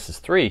Genesis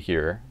 3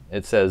 here,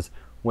 it says,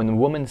 when the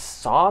woman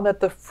saw that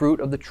the fruit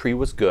of the tree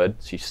was good,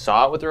 she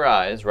saw it with her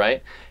eyes,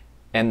 right?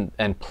 And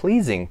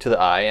pleasing to the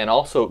eye, and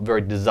also very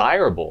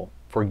desirable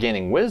for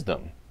gaining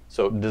wisdom.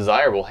 So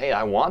desirable, hey,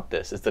 I want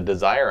this. It's the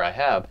desire I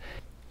have.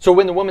 So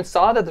when the woman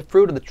saw that the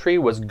fruit of the tree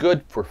was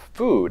good for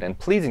food and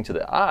pleasing to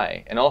the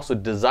eye, and also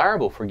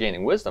desirable for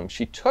gaining wisdom,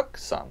 she took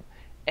some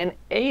and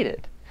ate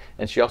it.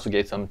 And she also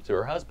gave some to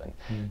her husband.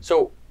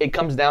 So it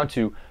comes down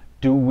to,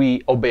 do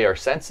we obey our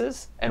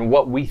senses and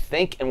what we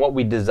think and what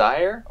we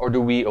desire, or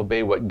do we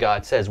obey what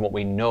God says, what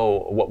we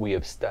know, what we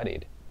have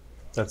studied?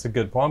 That's a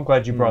good point. I'm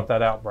glad you brought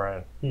that out,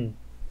 Brian.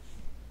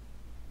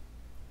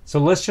 So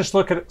let's just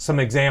look at some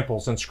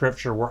examples in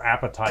Scripture where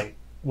appetite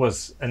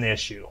was an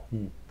issue.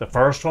 The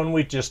first one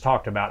we just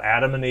talked about,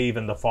 Adam and Eve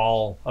and the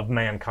fall of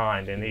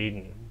mankind in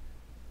Eden.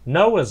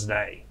 Noah's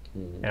day,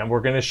 and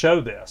we're going to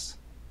show this.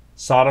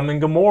 Sodom and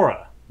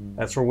Gomorrah.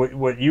 That's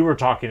what you were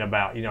talking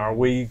about. You know, are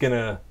we going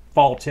to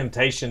fall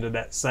temptation to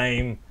that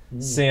same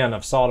sin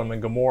of Sodom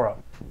and Gomorrah?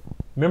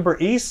 Remember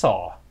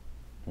Esau,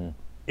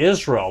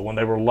 Israel, when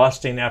they were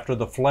lusting after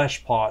the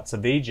flesh pots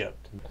of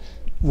Egypt.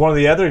 One of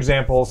the other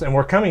examples, and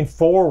we're coming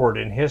forward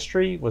in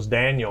history, was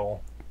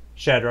Daniel,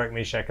 Shadrach,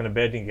 Meshach, and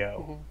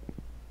Abednego.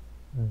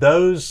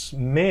 Those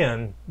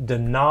men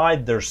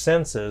denied their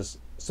senses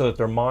so that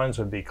their minds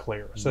would be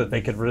clear, so that they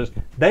could resist.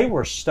 They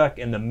were stuck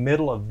in the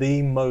middle of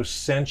the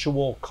most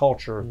sensual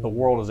culture the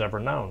world has ever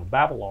known,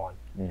 Babylon,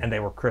 and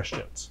they were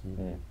Christians.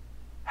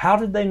 How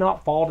did they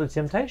not fall to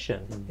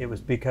temptation? It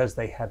was because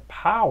they had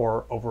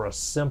power over a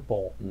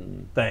simple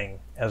thing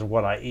as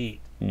what I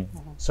eat.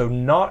 So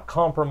not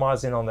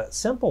compromising on that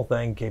simple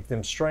thing gave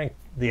them strength.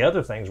 The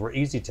other things were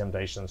easy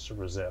temptations to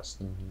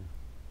resist.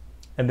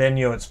 And then,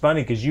 you know, it's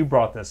funny because you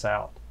brought this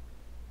out.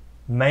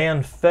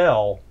 Man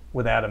fell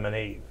with Adam and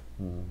Eve.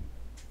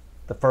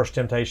 The first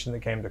temptation that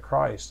came to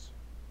Christ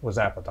was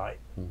appetite.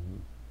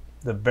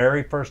 The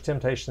very first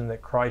temptation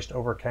that Christ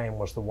overcame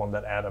was the one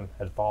that Adam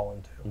had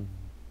fallen to.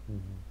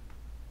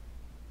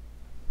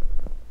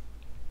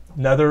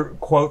 Another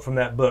quote from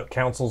that book,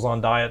 Counsels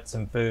on Diets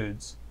and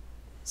Foods.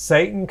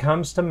 Satan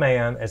comes to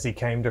man as he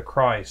came to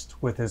Christ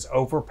with his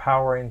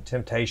overpowering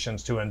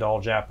temptations to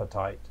indulge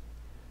appetite.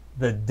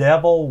 The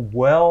devil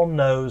well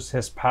knows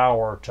his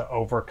power to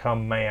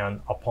overcome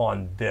man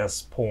upon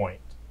this point.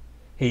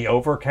 He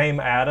overcame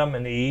Adam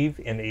and Eve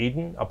in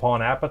Eden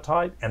upon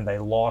appetite, and they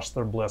lost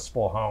their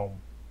blissful home.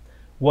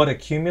 What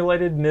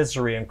accumulated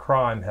misery and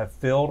crime have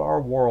filled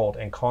our world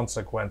in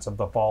consequence of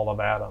the fall of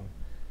Adam.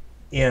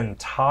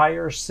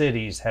 Entire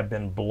cities have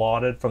been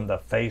blotted from the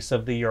face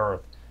of the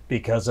earth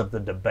because of the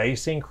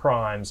debasing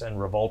crimes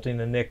and revolting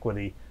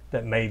iniquity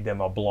that made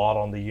them a blot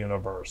on the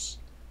universe.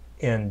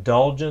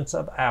 Indulgence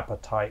of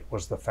appetite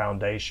was the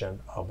foundation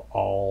of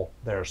all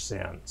their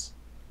sins.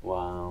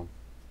 Wow.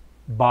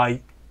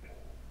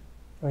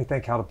 Let me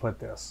think how to put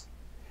this.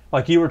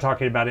 Like you were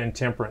talking about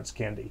intemperance,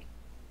 Kendi.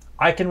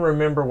 I can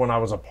remember when I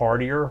was a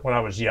partier, when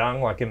I was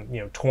young, like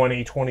in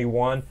 20,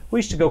 21, we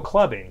used to go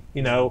clubbing.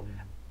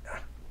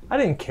 I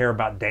didn't care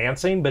about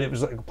dancing, but it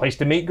was like a place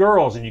to meet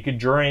girls and you could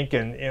drink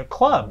and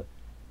club.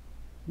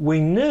 We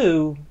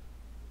knew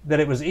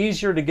that it was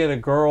easier to get a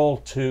girl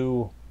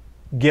to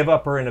give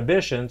up her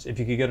inhibitions if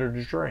you could get her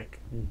to drink.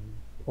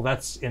 Well,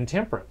 that's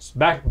intemperance.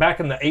 Back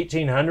in the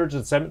 1800s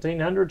and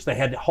 1700s, they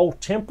had whole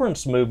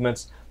temperance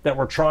movements that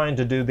were trying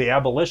to do the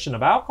abolition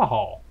of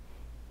alcohol.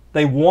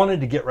 They wanted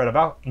to get rid of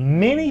alcohol.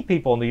 Many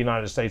people in the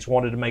United States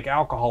wanted to make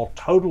alcohol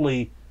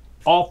totally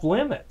off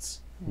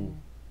limits.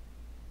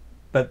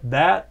 But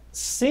that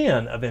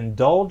sin of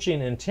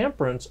indulging in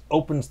temperance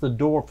opens the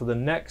door for the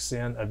next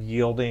sin of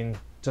yielding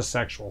to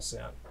sexual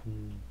sin.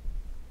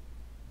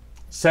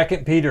 2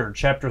 Peter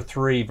chapter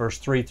 3, verse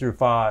 3 through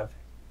 5.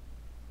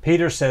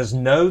 Peter says,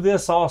 "Know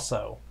this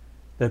also,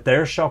 that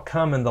there shall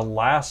come in the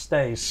last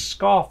days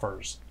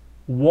scoffers,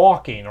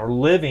 walking or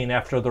living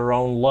after their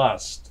own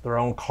lust, their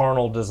own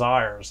carnal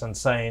desires, and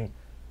saying,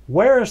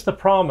 Where is the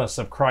promise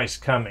of Christ's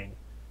coming?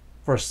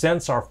 For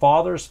since our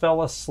fathers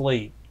fell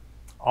asleep,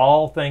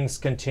 all things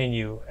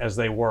continue as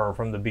they were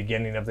from the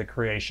beginning of the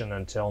creation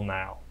until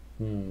now."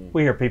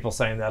 We hear people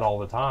saying that all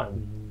the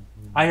time.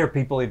 I hear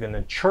people even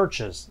in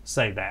churches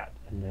say that.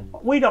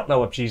 We don't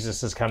know if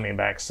Jesus is coming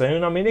back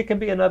soon. I mean, it could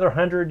be another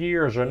 100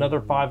 years or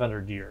another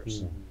 500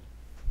 years.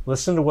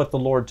 Listen to what the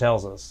Lord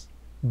tells us.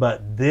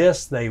 "But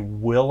this they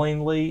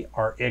willingly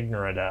are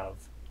ignorant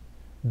of,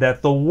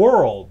 that the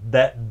world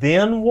that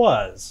then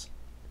was,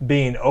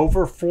 being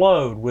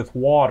overflowed with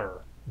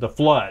water, the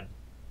flood,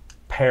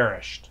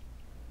 perished.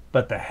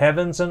 But the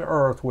heavens and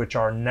earth, which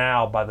are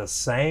now by the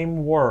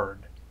same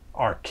word,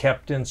 are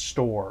kept in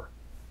store,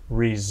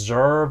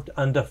 reserved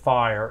unto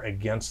fire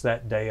against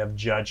that day of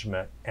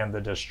judgment and the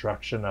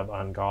destruction of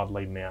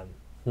ungodly men."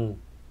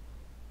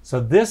 So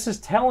this is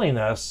telling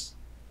us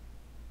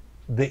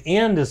the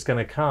end is going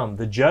to come.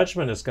 The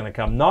judgment is going to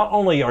come. Not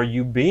only are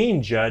you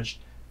being judged,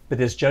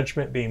 but is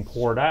judgment being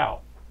poured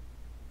out.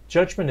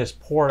 Judgment is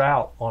poured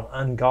out on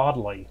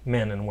ungodly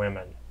men and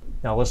women.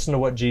 Now listen to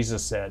what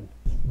Jesus said.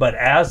 "But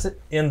as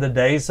in the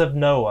days of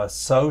Noah,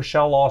 so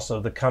shall also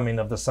the coming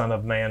of the Son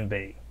of Man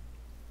be.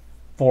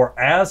 For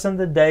as in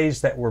the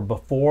days that were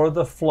before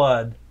the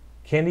flood,"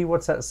 Kendi,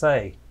 what's that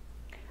say?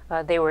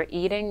 They were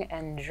eating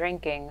and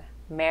drinking,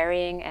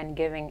 marrying and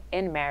giving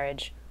in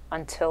marriage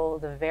until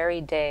the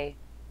very day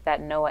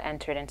that Noah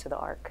entered into the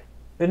ark.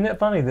 Isn't it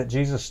funny that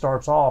Jesus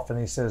starts off and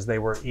he says they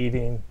were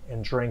eating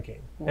and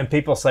drinking? And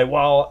people say,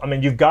 well, I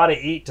mean, you've got to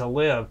eat to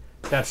live.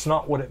 That's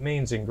not what it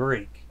means in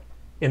Greek.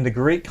 In the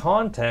Greek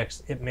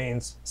context, it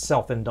means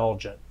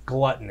self-indulgent,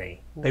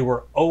 gluttony. They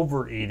were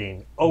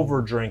overeating,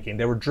 over-drinking.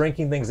 They were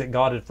drinking things that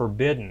God had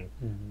forbidden,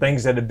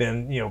 things that had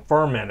been,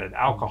 fermented,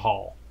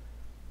 alcohol.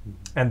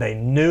 And they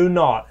knew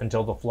not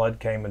until the flood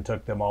came and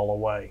took them all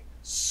away.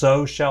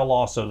 So shall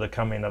also the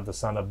coming of the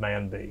Son of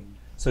Man be.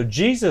 So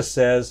Jesus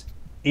says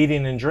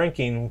eating and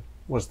drinking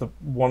was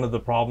one of the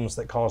problems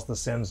that caused the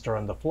sins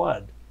during the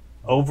flood.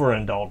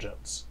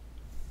 Overindulgence.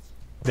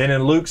 Then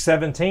in Luke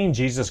 17,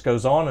 Jesus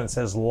goes on and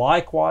says,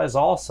 likewise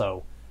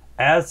also,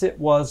 as it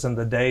was in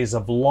the days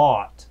of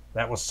Lot,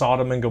 that was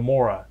Sodom and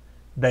Gomorrah,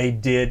 they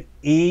did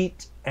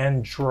eat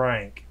and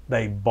drank.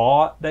 They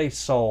bought, they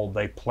sold,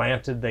 they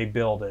planted, they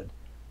builded.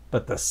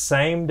 But the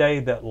same day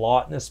that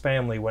Lot and his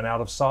family went out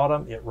of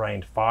Sodom, it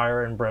rained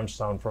fire and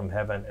brimstone from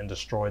heaven and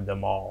destroyed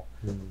them all.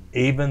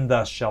 Even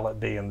thus shall it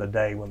be in the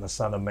day when the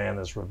Son of Man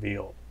is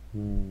revealed.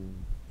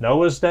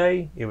 Noah's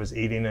day, it was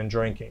eating and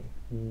drinking.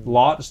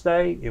 Lot's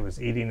day, it was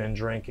eating and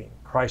drinking.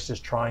 Christ is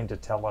trying to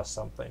tell us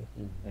something.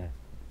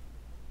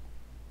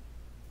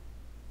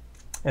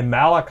 In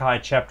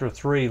Malachi chapter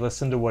 3,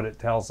 listen to what it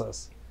tells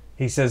us.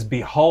 He says,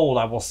 behold,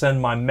 I will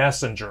send my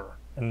messenger.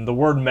 And the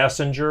word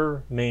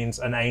messenger means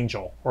an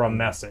angel or a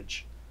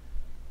message.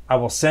 I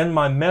will send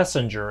my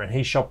messenger, and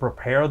he shall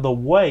prepare the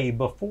way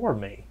before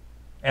me.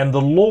 And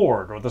the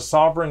Lord, or the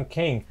sovereign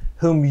king,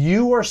 whom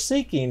you are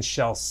seeking,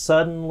 shall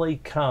suddenly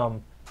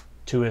come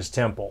to his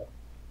temple.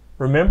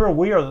 Remember,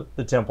 we are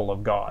the temple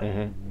of God.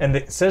 And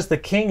it says the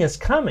king is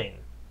coming.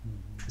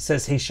 It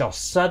says he shall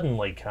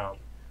suddenly come.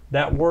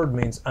 That word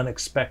means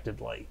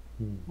unexpectedly,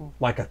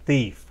 like a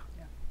thief.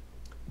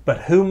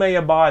 But who may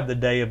abide the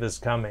day of his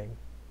coming?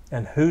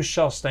 And who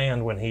shall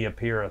stand when he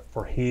appeareth?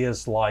 For he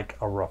is like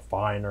a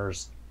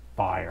refiner's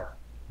fire.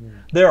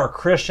 There are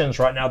Christians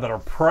right now that are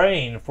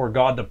praying for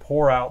God to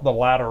pour out the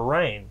latter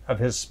rain of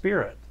his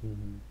Spirit.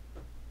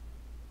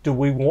 Do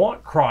we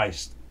want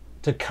Christ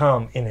to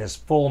come in his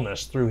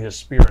fullness through his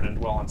Spirit and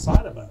dwell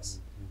inside of us?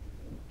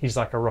 He's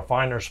like a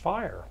refiner's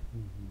fire.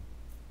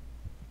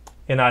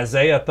 In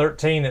Isaiah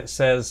 13 it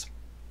says,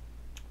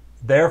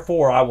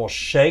 therefore I will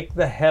shake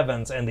the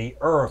heavens, and the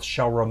earth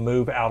shall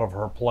remove out of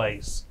her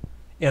place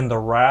in the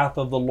wrath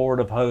of the Lord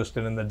of hosts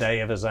and in the day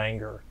of his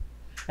anger.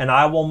 And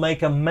I will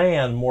make a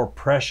man more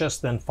precious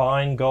than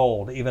fine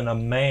gold, even a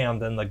man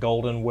than the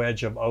golden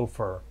wedge of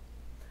Ophir.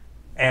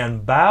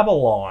 And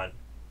Babylon,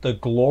 the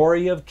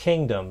glory of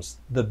kingdoms,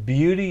 the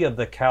beauty of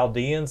the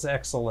Chaldeans'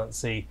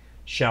 excellency,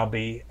 shall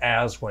be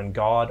as when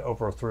God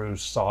overthrew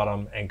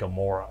Sodom and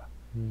Gomorrah.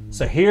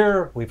 So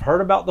here we've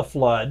heard about the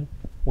flood,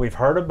 we've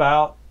heard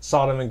about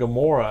Sodom and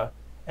Gomorrah,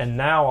 and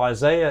now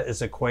Isaiah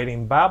is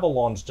equating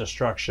Babylon's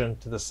destruction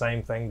to the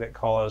same thing that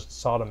caused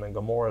Sodom and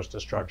Gomorrah's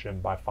destruction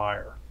by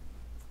fire.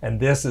 And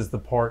this is the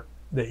part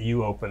that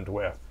you opened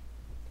with.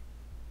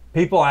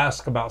 People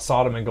ask about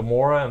Sodom and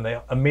Gomorrah and they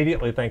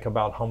immediately think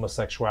about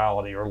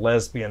homosexuality or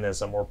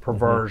lesbianism or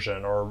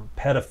perversion or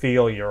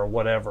pedophilia or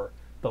whatever.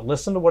 But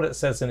listen to what it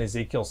says in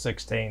Ezekiel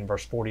 16,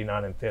 verse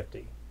 49 and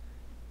 50.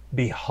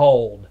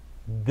 Behold,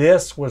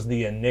 this was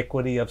the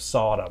iniquity of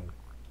Sodom.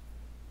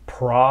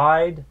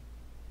 Pride,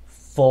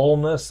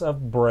 fullness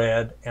of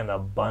bread, and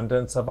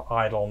abundance of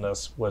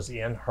idleness was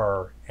in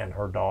her and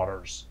her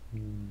daughters.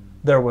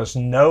 There was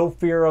no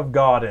fear of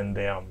God in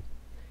them.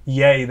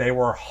 Yea, they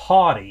were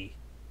haughty,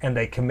 and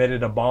they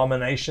committed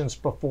abominations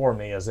before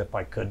me as if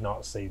I could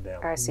not see them.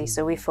 I see.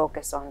 So we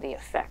focus on the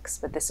effects,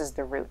 but this is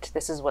the root.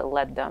 This is what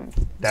led them.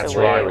 That's to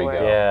right. where they were.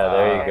 Yeah,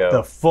 there you go.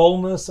 The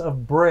fullness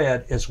of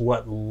bread is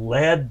what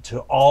led to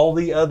all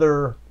the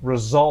other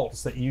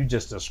results that you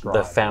just described.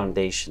 The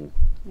foundation.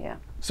 Yeah.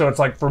 So it's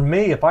like for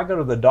me, if I go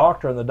to the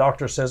doctor and the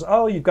doctor says,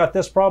 oh, you've got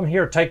this problem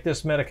here, take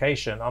this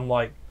medication. I'm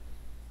like,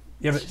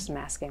 yeah, It's but just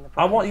masking the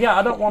problem.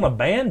 I don't want a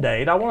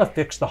Band-Aid. I want to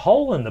fix the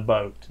hole in the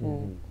boat.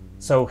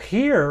 So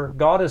here,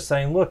 God is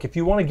saying, look, if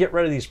you want to get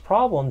rid of these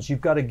problems,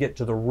 you've got to get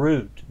to the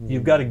root.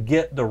 You've got to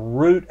get the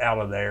root out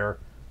of there,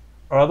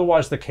 or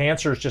otherwise the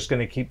cancer is just going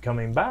to keep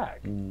coming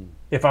back.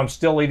 If I'm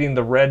still eating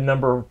the red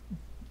number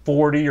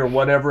 40 or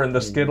whatever in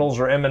the Skittles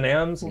or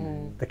M&Ms,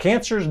 the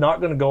cancer is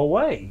not going to go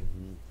away.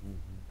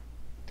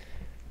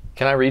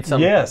 Can I read some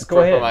Yes, go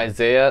ahead. from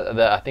Isaiah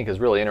that I think is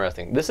really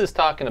interesting? This is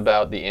talking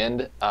about the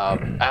end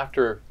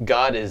after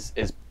God is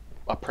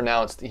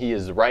pronounced, he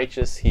is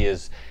righteous, he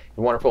is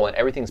wonderful, and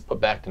everything's put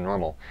back to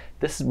normal.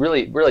 This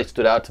really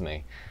stood out to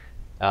me.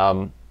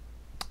 And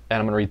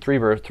I'm going to read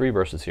three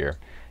verses here.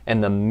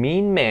 And the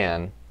mean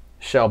man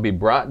shall be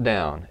brought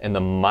down, and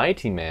the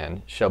mighty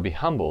man shall be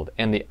humbled,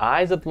 and the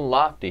eyes of the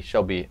lofty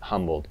shall be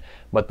humbled.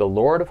 But the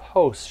Lord of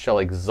hosts shall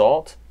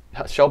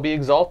be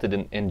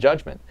exalted in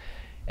judgment.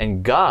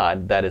 And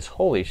God, that is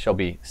holy, shall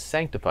be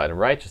sanctified in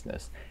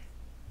righteousness.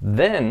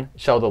 Then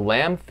shall the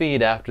lamb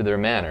feed after their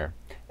manner,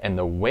 and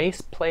the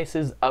waste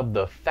places of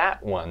the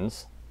fat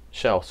ones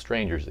shall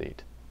strangers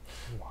eat.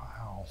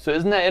 Wow. So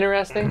isn't that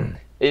interesting?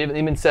 It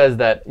even says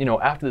that,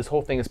 after this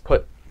whole thing is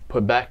put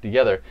back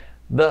together,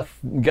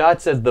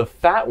 God says the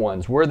fat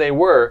ones, where they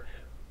were,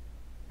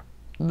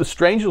 the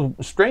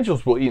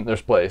strangers will eat in their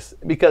place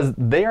because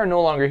they are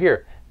no longer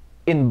here.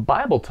 In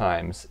Bible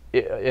times,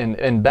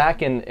 and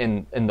back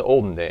in the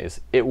olden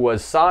days, it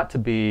was thought to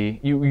be,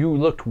 you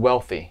looked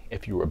wealthy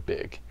if you were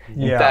big.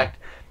 In fact,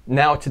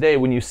 now today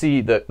when you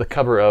see the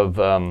cover of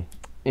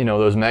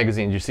those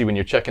magazines you see when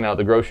you're checking out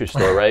the grocery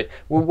store, right?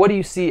 Well, what do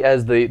you see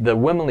as the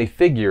womanly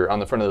figure on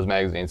the front of those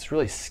magazines? It's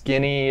really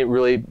skinny,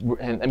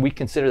 and we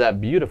consider that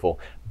beautiful.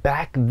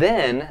 Back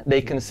then,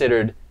 they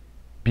considered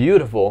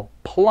beautiful,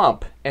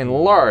 plump, and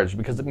large,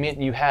 because it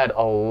meant you had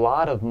a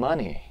lot of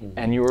money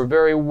and you were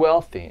very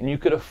wealthy and you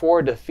could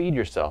afford to feed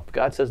yourself.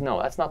 God says,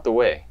 no, that's not the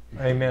way.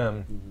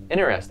 Amen.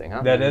 Interesting,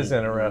 huh? That is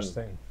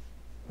interesting.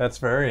 That's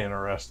very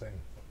interesting.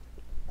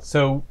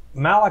 So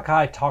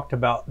Malachi talked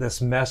about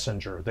this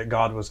messenger that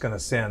God was going to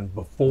send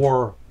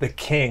before the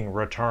king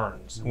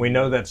returns. We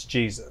know that's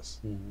Jesus.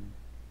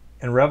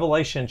 In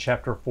Revelation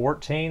chapter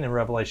 14 and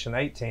Revelation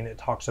 18, it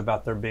talks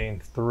about there being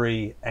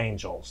 3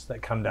 angels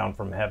that come down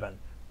from heaven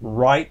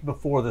right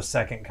before the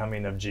second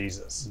coming of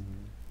Jesus.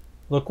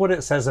 Look what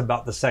it says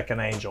about the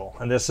second angel.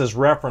 And this is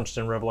referenced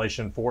in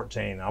Revelation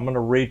 14. I'm going to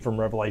read from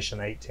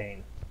Revelation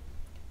 18.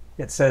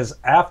 It says,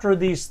 "After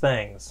these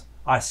things,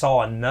 I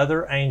saw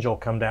another angel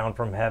come down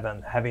from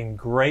heaven, having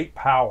great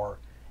power,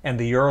 and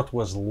the earth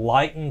was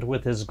lightened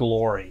with his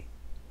glory.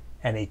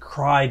 And he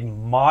cried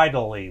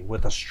mightily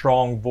with a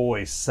strong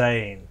voice,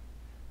 saying,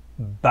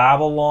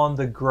 Babylon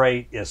the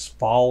Great is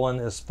fallen,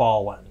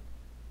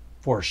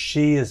 for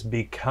she is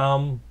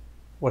become,"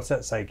 what's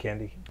that say,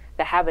 Candy?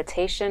 The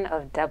habitation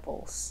of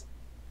devils.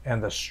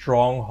 "And the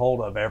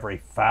stronghold of every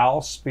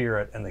foul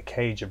spirit, and the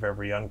cage of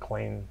every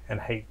unclean and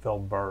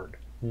hate-filled bird."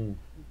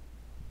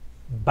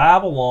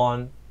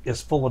 Babylon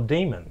is full of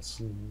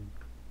demons.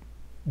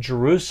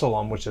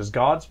 Jerusalem, which is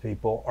God's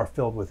people, are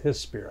filled with his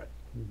spirit.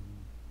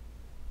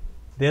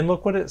 Then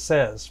look what it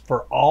says.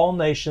 "For all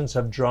nations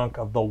have drunk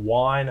of the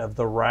wine of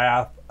the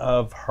wrath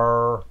of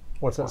her,"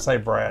 what's that say,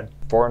 Brad?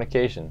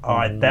 Fornication. All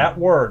right, that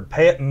word,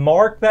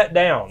 mark that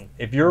down.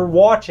 If you're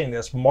watching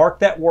this, mark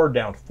that word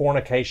down,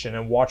 fornication,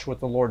 and watch what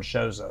the Lord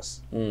shows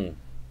us.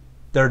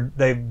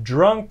 They've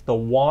drunk the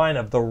wine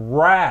of the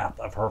wrath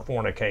of her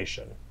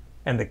fornication,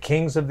 and the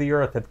kings of the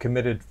earth have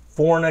committed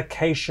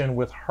fornication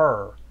with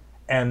her,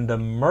 and the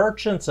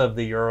merchants of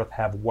the earth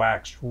have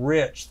waxed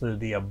rich through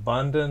the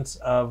abundance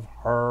of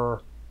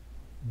her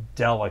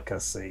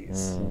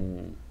delicacies.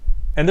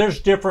 And there's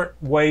different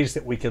ways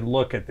that we could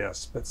look at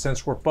this, but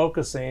since we're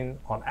focusing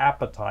on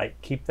appetite,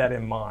 keep that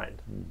in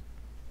mind.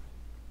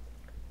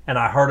 "And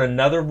I heard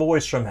another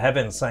voice from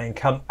heaven saying,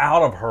 Come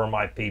out of her,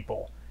 my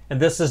people." And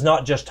this is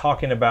not just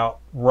talking about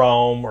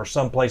Rome or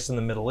someplace in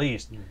the Middle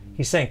East.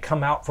 He's saying,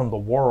 come out from the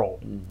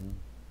world.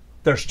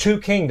 There's 2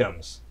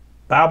 kingdoms,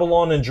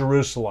 Babylon and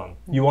Jerusalem.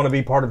 You want to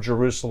be part of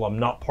Jerusalem,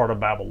 not part of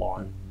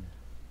Babylon.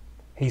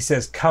 He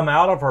says, "Come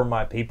out of her,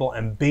 my people,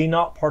 and be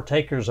not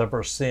partakers of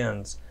her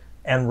sins,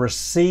 and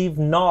receive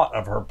not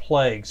of her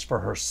plagues, for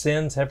her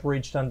sins have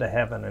reached unto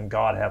heaven, and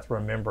God hath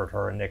remembered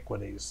her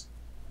iniquities."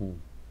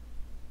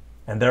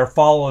 And there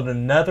followed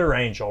another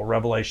angel,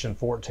 Revelation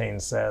 14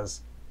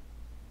 says,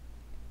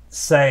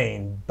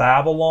 saying,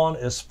 "Babylon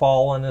is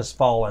fallen,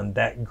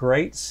 that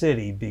great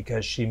city,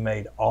 because she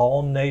made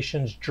all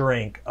nations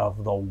drink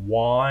of the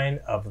wine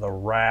of the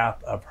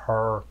wrath of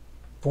her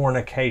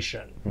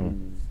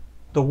fornication."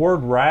 The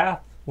word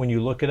wrath, when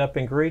you look it up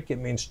in Greek, it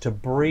means to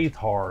breathe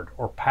hard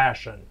or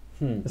passion.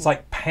 It's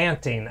like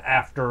panting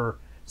after,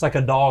 it's like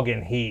a dog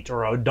in heat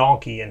or a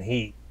donkey in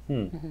heat.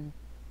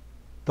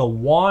 The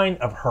wine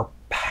of her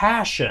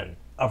passion,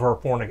 of her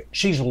fornication.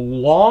 She's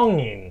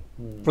longing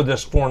for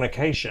this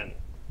fornication.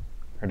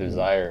 Her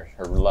desire,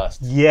 her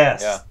lust.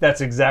 Yes,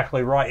 that's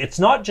exactly right. It's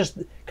not just,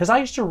 because I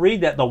used to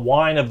read that, the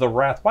wine of the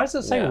wrath. Why does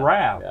it say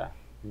wrath?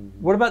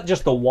 What about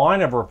just the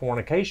wine of her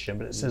fornication?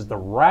 But it says the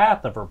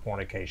wrath of her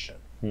fornication.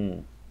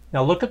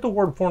 Now look at the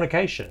word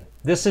fornication.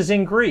 This is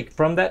in Greek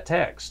from that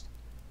text.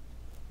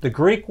 The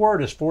Greek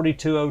word is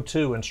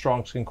 4202 in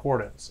Strong's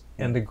Concordance,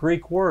 and the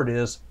Greek word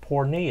is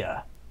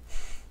porneia.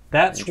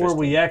 That's where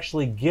we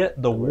actually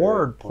get the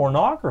word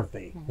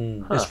pornography.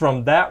 It's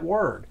from that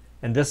word.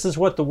 And this is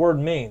what the word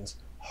means: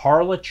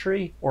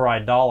 harlotry or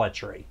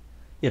idolatry.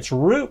 Its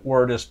root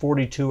word is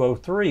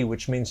 4203,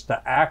 which means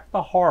to act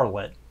the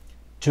harlot,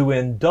 to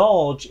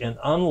indulge in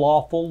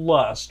unlawful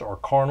lust or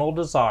carnal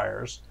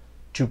desires,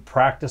 to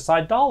practice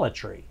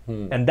idolatry.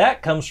 And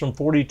that comes from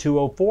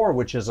 4204,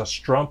 which is a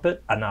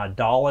strumpet, an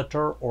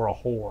idolater, or a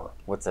whore.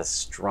 What's a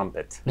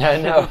strumpet? I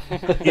know.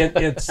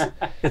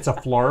 It's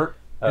a flirt.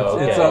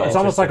 Okay. It's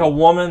almost like a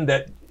woman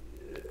that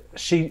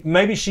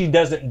maybe she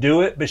doesn't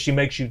do it, but she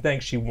makes you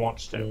think she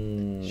wants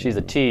to. She's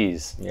a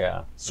tease.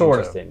 Yeah.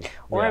 Sort of.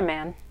 Or a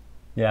man.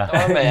 Yeah.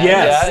 Oh, man.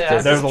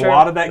 Yes, there's a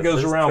lot of that This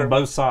goes is around true.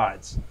 both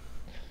sides.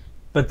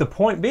 But the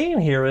point being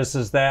here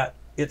is that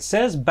it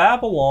says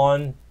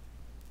Babylon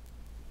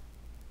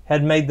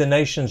had made the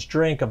nations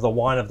drink of the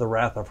wine of the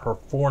wrath of her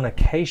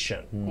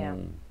fornication. Yeah.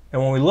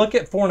 And when we look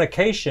at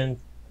fornication,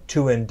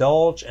 to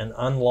indulge in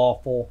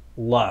unlawful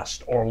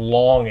lust or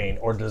longing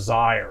or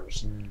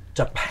desires,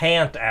 to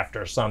pant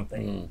after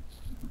something.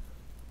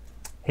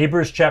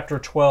 Hebrews chapter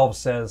 12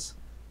 says,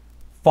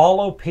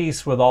 "Follow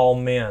peace with all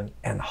men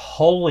and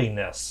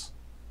holiness,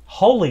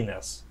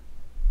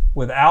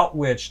 without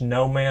which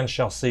no man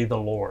shall see the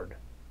Lord."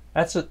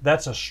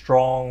 That's a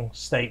strong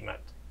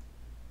statement.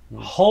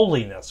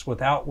 Holiness,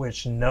 without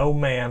which no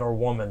man or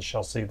woman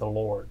shall see the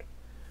Lord.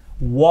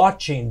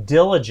 Watching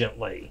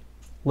diligently,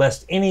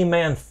 lest any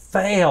man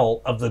fail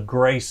of the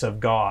grace of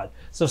God.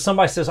 So if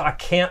somebody says, "I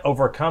can't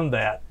overcome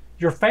that,"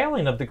 you're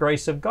failing of the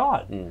grace of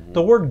God.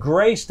 The word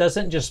grace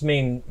doesn't just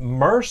mean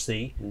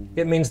mercy.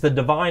 It means the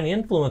divine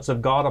influence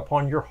of God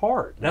upon your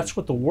heart. That's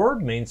what the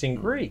word means in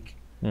Greek.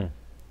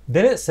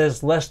 Then it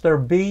says, lest there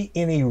be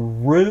any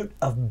root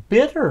of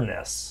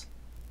bitterness.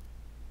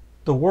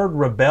 The word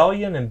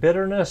rebellion and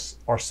bitterness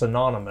are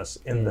synonymous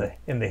in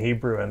the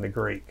Hebrew and the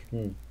Greek.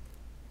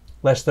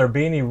 Lest there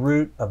be any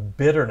root of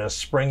bitterness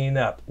springing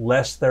up,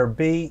 lest there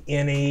be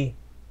any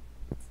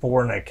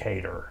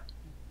fornicator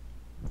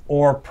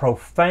or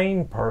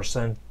profane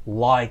person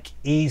like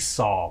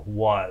Esau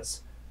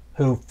was,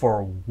 who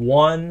for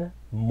one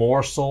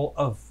morsel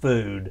of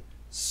food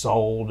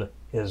sold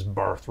his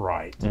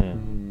birthright.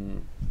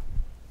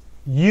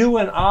 You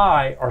and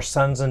I are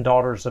sons and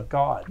daughters of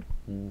God.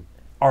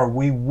 Are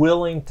we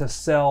willing to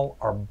sell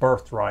our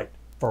birthright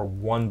for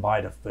one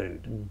bite of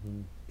food?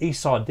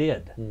 Esau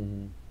did.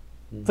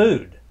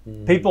 Food.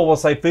 People will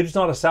say food's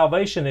not a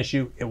salvation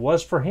issue. It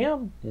was for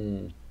him.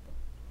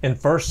 In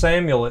 1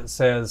 Samuel it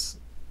says,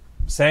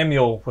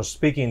 Samuel was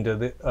speaking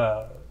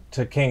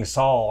to King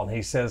Saul, and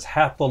he says,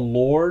 hath the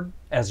Lord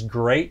as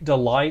great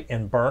delight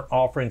in burnt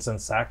offerings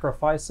and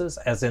sacrifices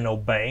as in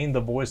obeying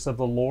the voice of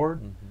the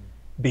Lord?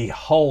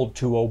 Behold,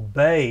 to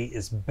obey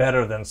is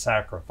better than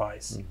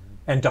sacrifice,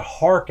 and to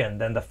hearken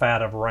than the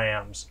fat of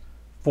rams.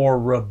 For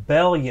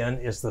rebellion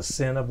is the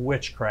sin of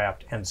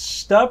witchcraft, and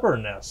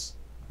stubbornness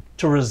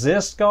to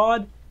resist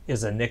God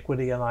is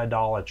iniquity and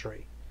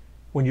idolatry.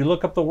 When you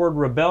look up the word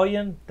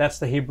rebellion, that's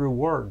the Hebrew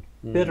word,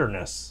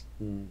 bitterness.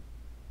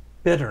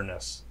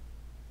 Bitterness.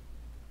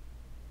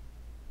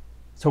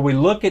 So we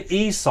look at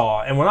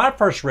Esau, and when I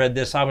first read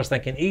this, I was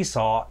thinking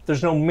Esau,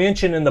 there's no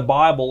mention in the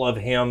Bible of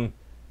him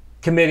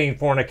committing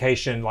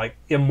fornication like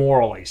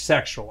immorally,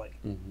 sexually.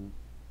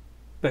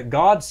 But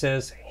God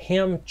says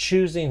him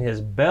choosing his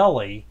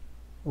belly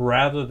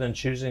rather than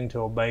choosing to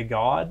obey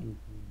God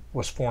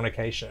was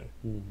fornication.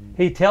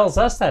 He tells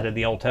us that in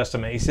the Old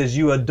Testament. He says,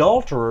 you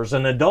adulterers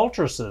and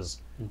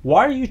adulteresses,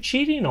 why are you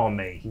cheating on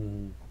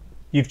me?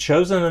 You've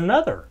chosen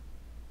another.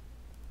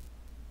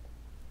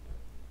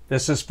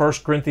 This is 1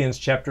 Corinthians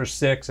chapter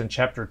 6 and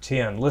chapter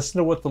 10. Listen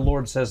to what the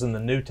Lord says in the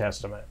New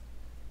Testament.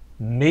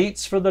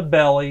 Meats for the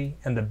belly,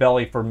 and the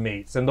belly for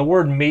meats. And the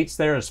word meats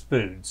there is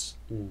foods.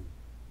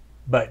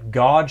 But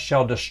God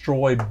shall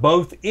destroy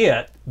both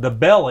it, the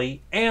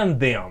belly,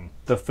 and them,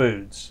 the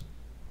foods.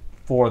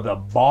 For the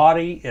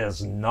body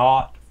is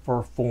not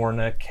for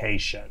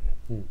fornication,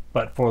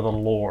 but for the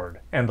Lord,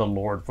 and the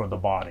Lord for the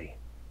body.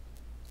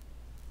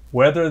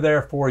 Whether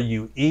therefore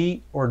you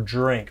eat or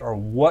drink or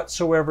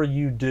whatsoever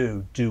you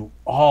do, do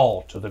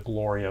all to the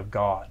glory of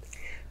God.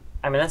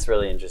 I mean, that's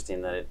really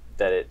interesting that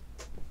it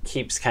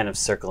keeps kind of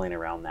circling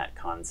around that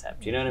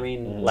concept. You know what I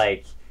mean?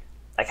 Like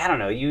I don't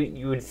know,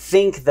 you would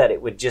think that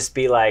it would just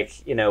be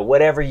like, you know,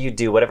 whatever you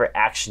do, whatever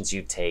actions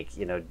you take,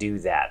 you know, do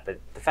that. But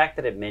the fact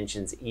that it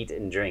mentions eat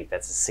and drink,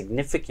 that's a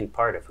significant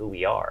part of who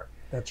we are.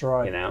 That's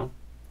right. You know?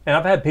 And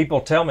I've had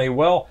people tell me,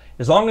 well,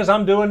 as long as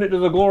I'm doing it to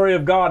the glory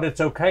of God, it's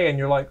okay. And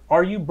you're like,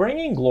 are you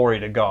bringing glory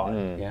to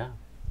God? Yeah.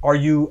 Are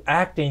you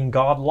acting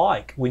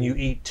God-like when you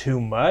eat too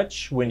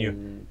much? When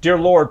you, dear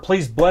Lord,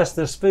 please bless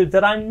this food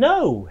that I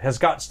know has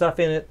got stuff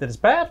in it that is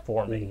bad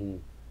for me.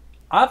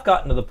 I've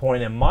gotten to the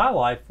point in my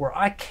life where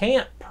I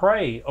can't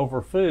pray over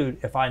food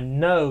if I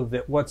know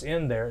that what's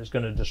in there is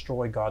going to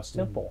destroy God's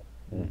temple.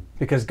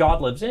 Because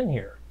God lives in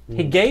here.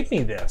 He gave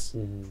me this.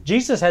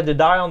 Jesus had to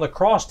die on the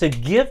cross to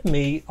give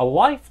me a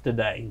life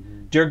today.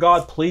 Dear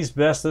God, please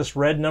bless this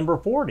red number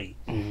 40.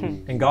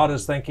 And God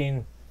is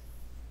thinking,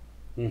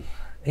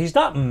 he's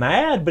not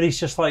mad, but he's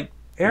just like,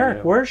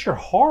 Eric, where's your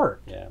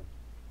heart?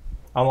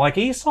 I'm like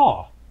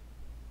Esau.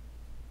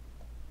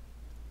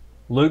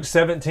 Luke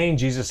 17,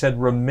 Jesus said,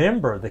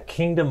 remember, the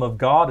kingdom of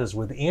God is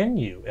within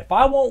you. If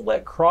I won't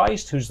let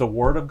Christ, who's the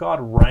Word of God,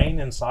 reign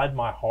inside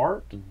my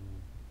heart,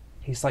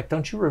 he's like,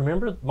 don't you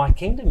remember? My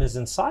kingdom is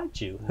inside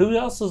you. Who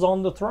else is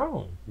on the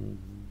throne?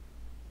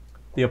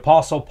 The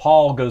Apostle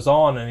Paul goes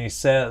on and he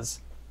says,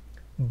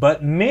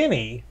 but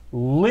many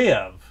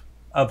live,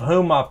 of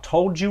whom I've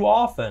told you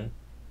often,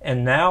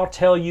 and now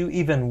tell you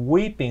even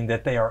weeping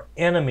that they are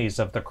enemies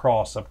of the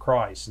cross of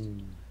Christ,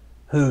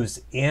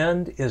 whose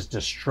end is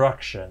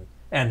destruction,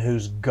 and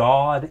whose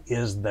God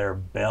is their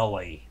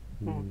belly,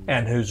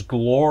 and whose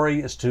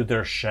glory is to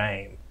their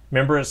shame.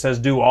 Remember it says,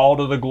 do all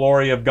to the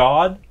glory of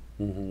God?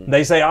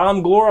 They say,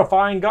 I'm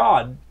glorifying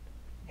God.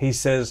 He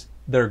says,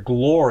 their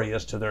glory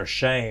is to their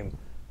shame,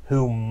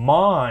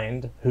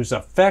 whose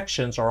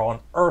affections are on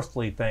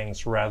earthly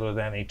things rather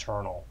than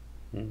eternal.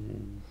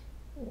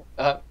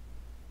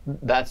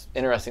 That's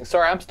interesting.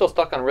 Sorry, I'm still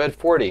stuck on red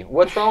 40.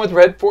 What's wrong with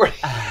red 40?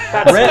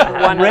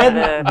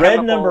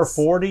 Red number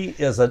 40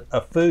 is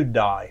a food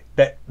dye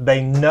that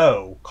they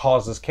know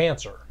causes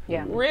cancer.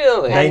 Yeah.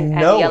 Really? They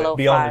know yellow it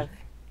beyond 5.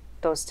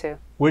 Those two.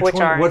 Which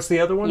one? What's the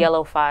other one?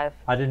 Yellow 5.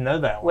 I didn't know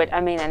that one.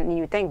 I mean, and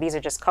you think these are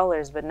just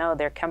colors, but no,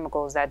 they're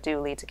chemicals that do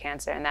lead to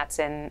cancer, and that's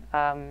in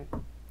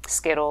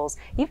Skittles,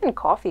 even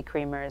coffee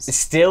creamers.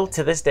 Still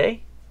to this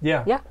day?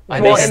 Yeah. Yeah.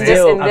 I Well, think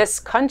in this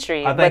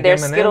country, I but think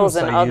there's M&Ms, Skittles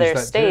in they use other that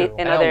state, too.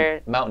 in I know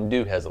other Mountain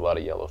Dew has a lot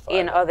of yellow fiber.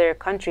 in other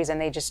countries,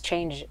 and they just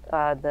change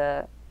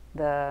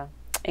the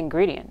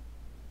ingredient.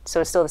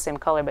 So it's still the same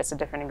color, but it's a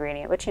different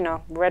ingredient. But you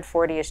know, Red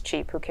 40 is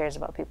cheap. Who cares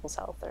about people's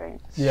health, right?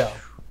 Yeah.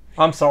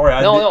 I'm sorry.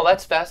 No,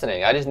 that's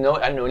fascinating. I didn't know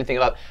anything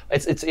about.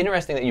 It's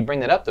interesting that you bring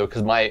that up though,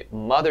 because my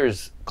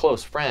mother's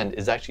close friend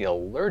is actually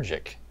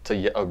allergic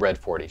to a Red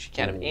 40. She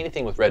can't have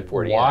anything with Red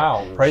 40.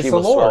 Wow, praise she the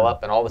will Lord. swell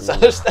up and all this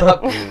other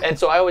stuff. And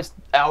so I always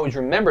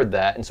remembered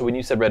that. And so when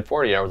you said Red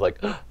 40, I was like,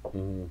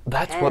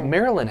 that's what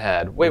Marilyn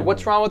had. Wait,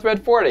 what's wrong with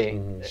Red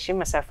 40? She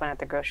must have fun at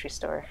the grocery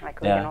store,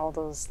 like reading all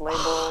those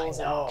labels.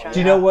 And Do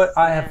you know what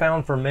I have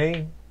found for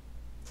me?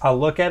 I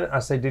look at it and I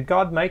say, did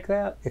God make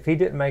that? If he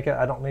didn't make it,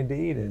 I don't need to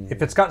eat it.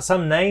 If it's got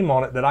some name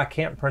on it that I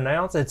can't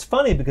pronounce, it's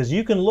funny because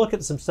you can look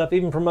at some stuff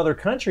even from other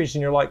countries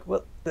and you're like,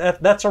 well,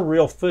 that's a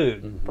real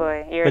food.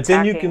 Boy, But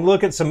then you can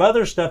look at some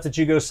other stuff that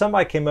you go,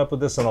 somebody came up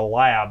with this in a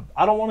lab.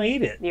 I don't want to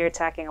eat it. You're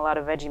attacking a lot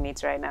of veggie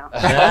meats right now.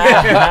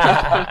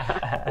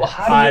 Well,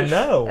 how do I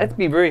know. That'd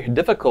be very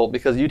difficult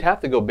because you'd have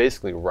to go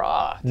basically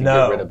raw to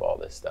get rid of all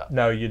this stuff.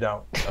 No, you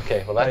don't.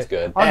 Okay, well that's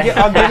good. I'll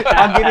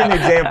give you an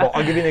example.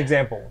 I'll give you an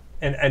example.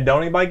 And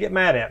don't anybody get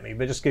mad at me,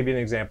 but just give you an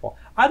example.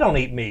 I don't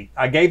eat meat.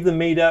 I gave the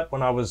meat up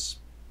when I was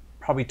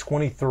probably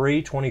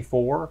 23,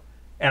 24,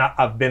 and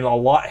I've been a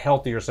lot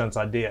healthier since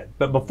I did.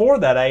 But before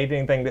that, I ate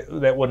anything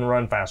that wouldn't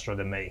run faster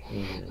than me.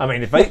 I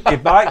mean, if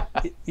I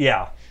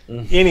yeah.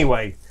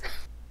 Anyway,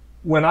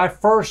 when I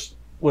first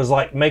was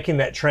like making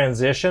that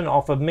transition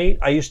off of meat,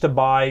 I used to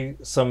buy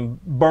some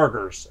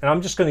burgers, and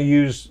I'm just going to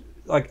use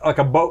like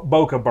a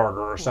Boca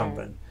burger or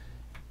something.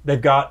 They've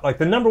got like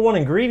the #1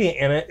 ingredient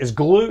in it is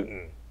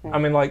gluten. I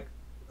mean, like,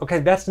 okay,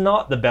 that's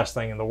not the best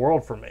thing in the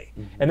world for me.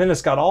 And then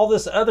it's got all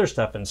this other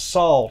stuff and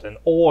salt and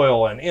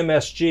oil and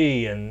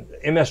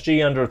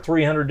MSG under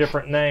 300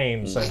 different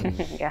names. And,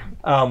 Yeah.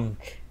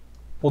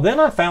 well, then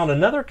I found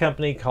another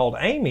company called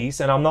Amy's,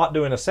 and I'm not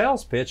doing a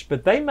sales pitch,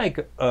 but they make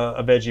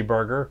a veggie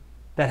burger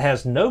that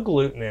has no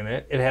gluten in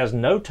it. It has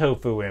no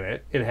tofu in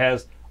it. It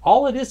has,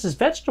 all it is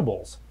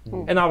vegetables.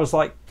 And I was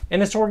like,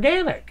 and it's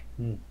organic.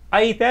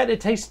 I eat that, it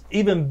tastes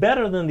even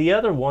better than the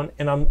other one,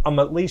 and I'm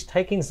at least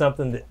taking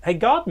something that, hey,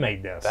 God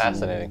made this.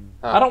 Fascinating.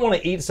 I don't want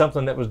to eat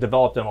something that was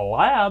developed in a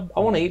lab.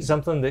 I want to eat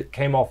something that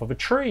came off of a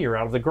tree or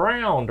out of the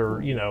ground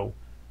or, you know,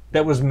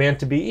 that was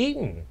meant to be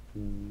eaten.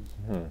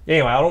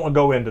 Anyway, I don't want to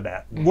go into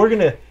that.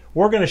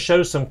 We're gonna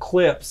show some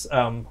clips,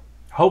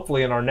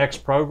 hopefully in our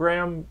next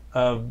program,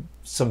 of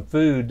some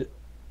food,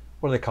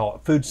 what do they call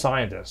it? Food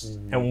scientists,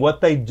 and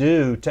what they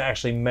do to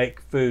actually make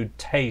food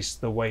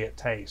taste the way it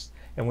tastes.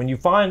 And when you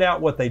find out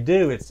what they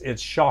do,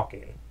 it's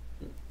shocking.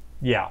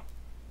 Yeah.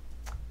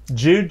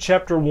 Jude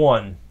chapter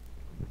 1.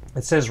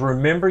 It says,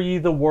 remember ye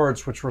the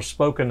words which were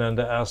spoken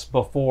unto us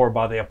before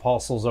by the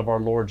apostles of our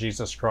Lord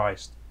Jesus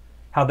Christ,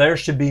 how there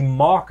should be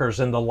mockers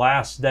in the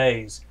last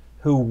days,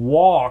 who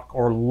walk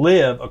or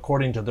live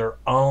according to their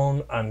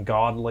own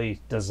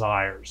ungodly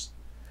desires.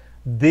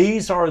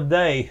 These are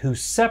they who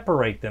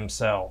separate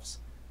themselves.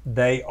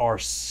 They are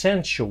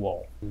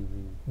sensual,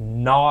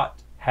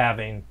 not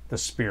having the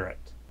Spirit.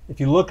 If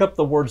you look up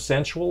the word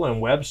sensual in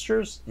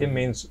Webster's, it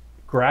means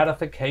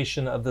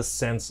gratification of the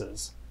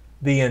senses,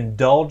 the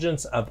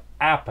indulgence of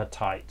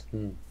appetite,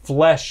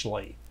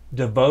 fleshly,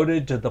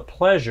 devoted to the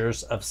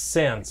pleasures of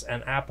sense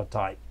and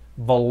appetite,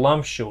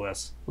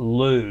 voluptuous,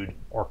 lewd,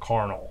 or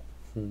carnal.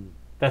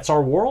 That's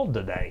our world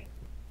today.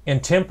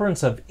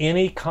 Intemperance of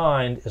any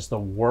kind is the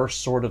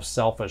worst sort of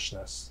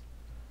selfishness.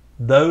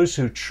 Those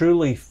who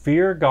truly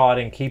fear God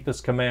and keep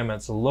His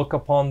commandments look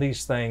upon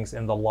these things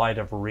in the light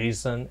of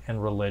reason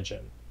and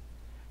religion.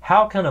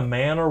 How can a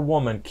man or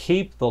woman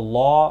keep the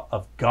law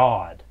of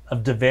God,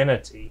 of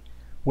divinity,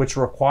 which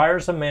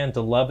requires a man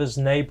to love his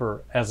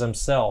neighbor as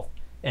himself,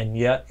 and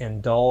yet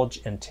indulge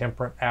in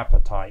temperate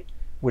appetite,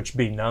 which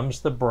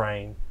benumbs the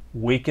brain,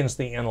 weakens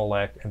the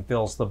intellect, and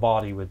fills the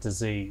body with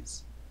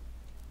disease?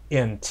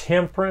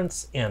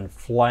 Intemperance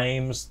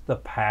inflames the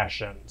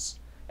passions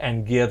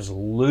and gives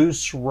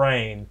loose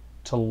rein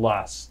to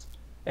lust,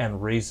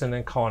 and reason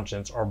and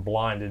conscience are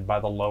blinded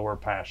by the lower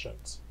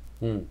passions.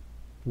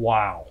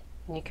 Wow.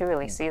 You can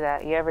really see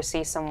that. You ever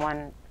see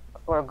someone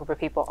or a group of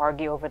people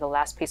argue over the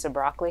last piece of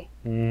broccoli?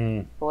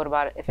 But what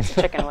about it if it's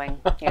a chicken wing?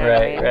 You know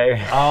what I mean?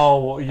 Right.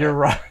 Oh, well, you're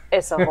right.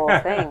 It's a whole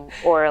thing.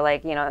 Or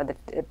like, you know,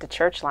 the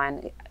church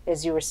line,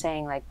 as you were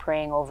saying, like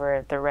praying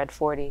over the Red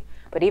 40,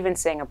 but even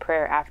saying a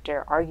prayer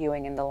after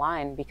arguing in the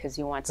line because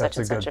you want such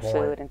and such a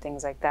food and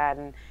things like that.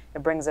 And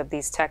it brings up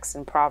these texts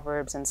in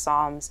Proverbs and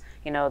Psalms.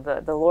 You know,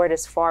 the Lord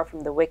is far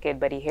from the wicked,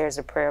 but He hears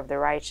the prayer of the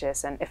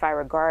righteous. And if I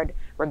regard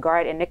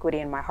iniquity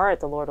in my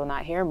heart, the Lord will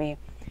not hear me.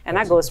 And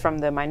that goes from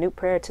the minute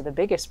prayer to the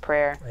biggest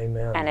prayer.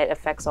 Amen. And it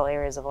affects all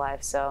areas of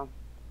life. So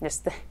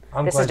this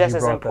is just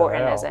as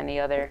important as any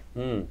other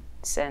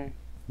sin.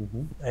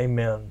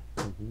 Amen.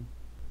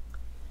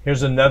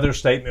 Here's another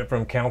statement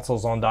from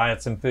Counsels on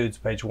Diets and Foods,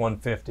 page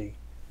 150.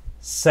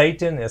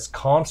 Satan is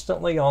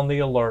constantly on the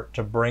alert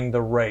to bring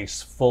the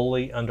race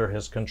fully under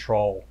his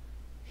control.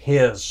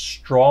 his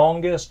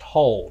strongest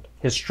hold,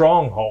 his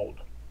stronghold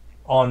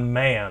on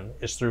man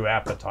is through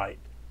appetite.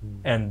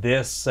 And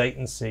this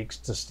Satan seeks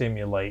to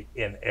stimulate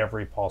in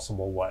every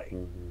possible way.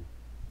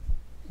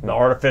 The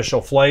artificial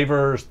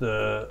flavors,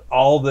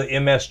 all the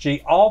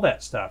MSG, all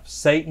that stuff.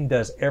 Satan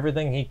does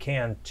everything he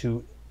can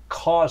to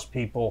cause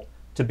people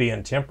to be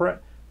intemperate,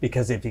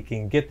 because if he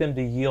can get them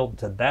to yield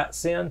to that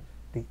sin,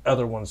 the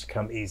other ones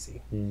come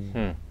easy.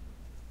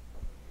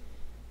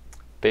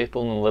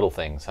 Faithful in the little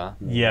things, huh?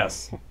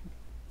 Yes.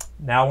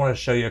 Now I want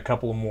to show you a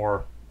couple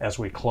more as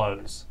we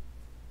close.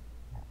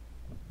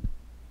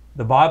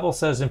 The Bible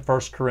says in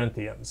 1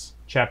 Corinthians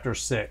chapter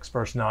 6,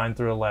 verse 9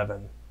 through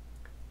 11,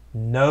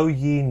 "Know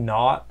ye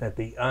not that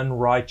the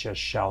unrighteous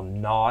shall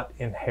not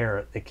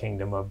inherit the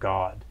kingdom of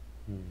God?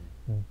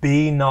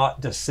 Be not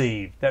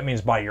deceived." That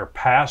means by your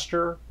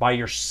pastor, by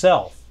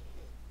yourself.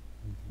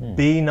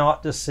 Be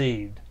not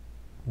deceived.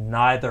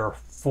 Neither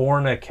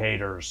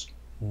fornicators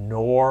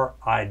nor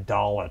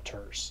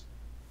idolaters.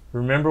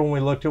 Remember when we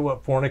looked at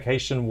what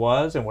fornication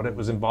was and what it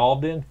was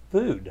involved in?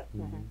 Food.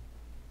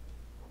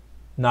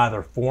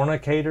 Neither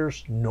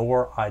fornicators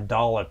nor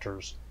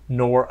idolaters,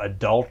 nor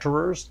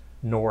adulterers,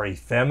 nor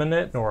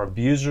effeminate, nor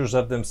abusers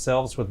of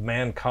themselves with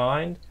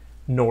mankind,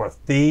 nor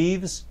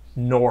thieves,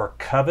 nor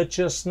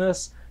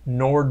covetousness,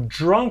 nor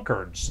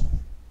drunkards.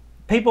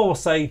 People will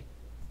say,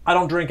 I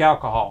don't drink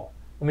alcohol.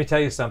 Let me tell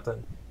you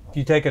something. If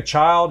you take a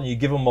child and you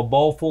give them a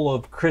bowl full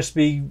of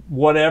crispy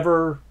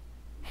whatever,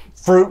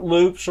 Fruit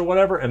Loops or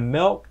whatever, and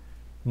milk.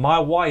 My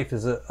wife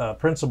is a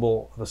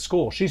principal of a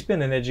school. She's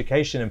been in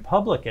education, in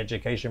public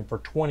education, for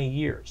 20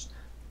 years.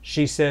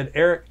 She said,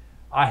 Eric,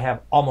 I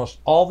have almost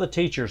all the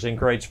teachers in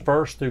grades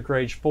 1st through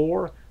grade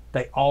 4.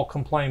 They all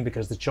complain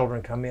because the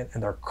children come in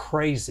and they're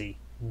crazy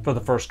for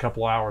the first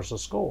couple hours of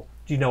school.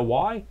 Do you know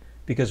why?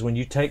 Because when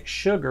you take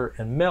sugar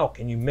and milk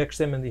and you mix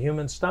them in the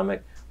human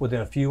stomach, within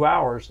a few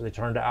hours, they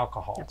turn to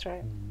alcohol. That's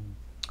right.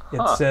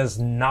 It says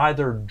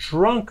neither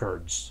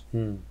drunkards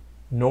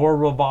nor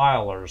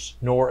revilers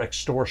nor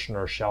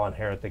extortioners shall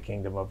inherit the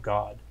kingdom of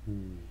God.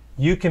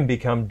 You can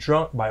become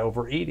drunk by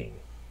overeating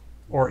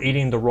or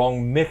eating the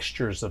wrong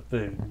mixtures of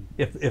food.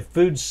 If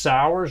food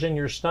sours in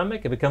your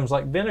stomach, it becomes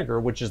like vinegar,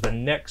 which is the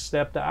next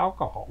step to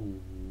alcohol.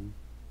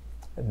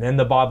 And then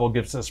the Bible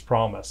gives this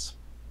promise.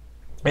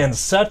 And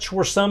such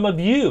were some of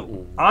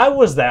you. I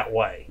was that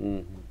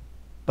way.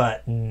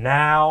 But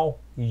now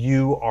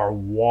you are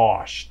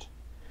washed.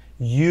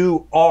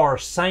 You are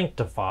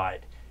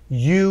sanctified.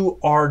 You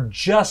are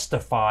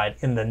justified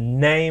in the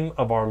name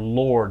of our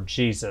Lord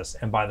Jesus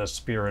and by the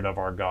Spirit of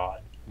our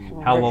God.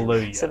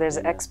 Hallelujah. So there's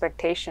an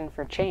expectation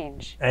for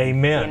change.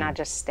 Amen. You're not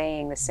just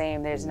staying the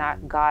same. There's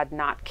not God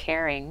not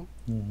caring.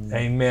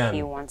 Amen.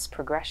 He wants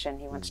progression.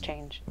 He wants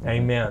change.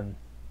 Amen.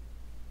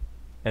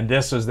 And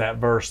this is that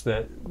verse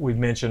that we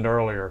mentioned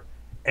earlier.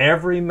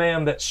 Every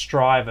man that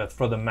striveth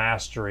for the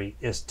mastery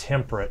is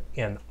temperate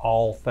in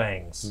all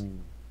things.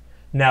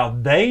 Now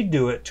they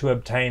do it to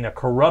obtain a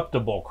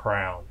corruptible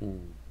crown,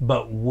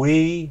 but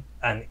we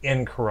an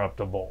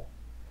incorruptible.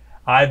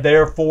 I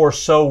therefore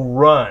so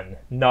run,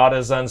 not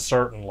as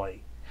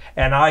uncertainly,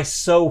 and I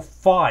so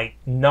fight,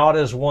 not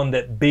as one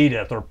that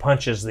beateth or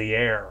punches the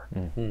air,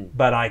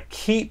 but I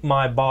keep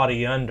my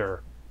body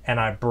under, and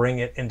I bring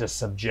it into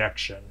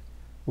subjection,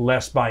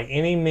 lest by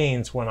any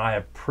means when I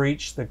have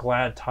preached the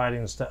glad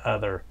tidings to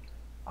other,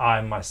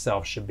 I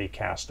myself should be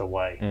cast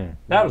away.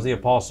 That was the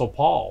Apostle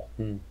Paul.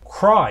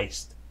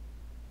 Christ,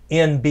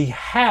 in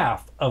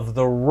behalf of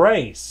the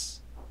race,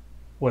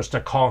 was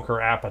to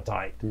conquer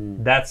appetite.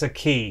 That's a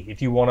key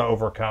if you want to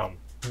overcome.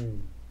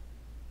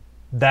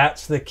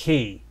 That's the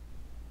key.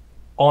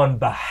 On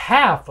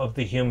behalf of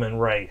the human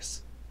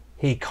race,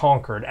 he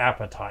conquered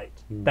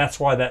appetite. That's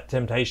why that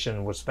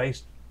temptation was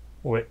faced,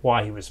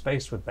 why he was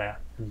faced with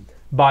that.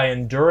 By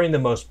enduring the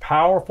most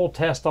powerful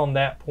test on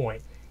that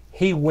point,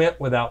 he went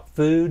without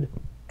food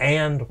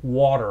and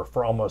water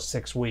for almost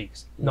 6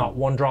 weeks. Not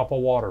one drop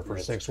of water for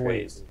 6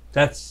 weeks.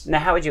 That's Now,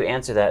 how would you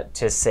answer that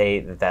to say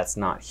that that's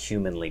not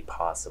humanly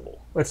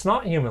possible? It's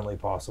not humanly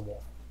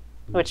possible.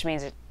 Which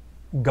means it,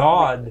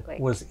 God Like-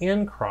 was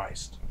in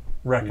Christ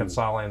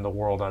reconciling the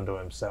world unto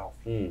himself.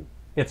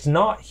 It's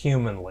not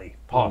humanly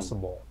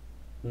possible.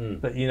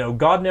 But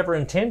God never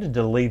intended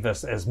to leave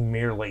us as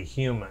merely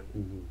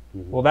human.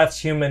 Well, that's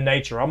human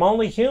nature. I'm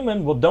only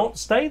human. Well, don't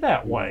stay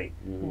that way.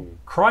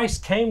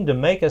 Christ came to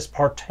make us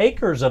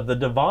partakers of the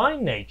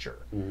divine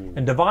nature.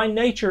 And divine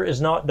nature is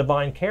not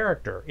divine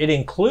character. It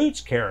includes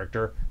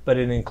character, but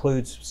it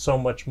includes so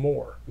much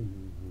more.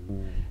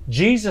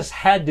 Jesus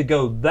had to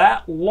go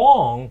that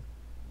long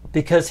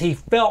because he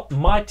felt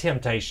my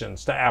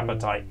temptations to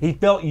appetite. He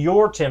felt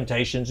your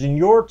temptations and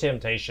your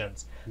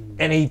temptations.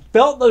 And he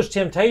felt those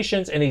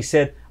temptations and he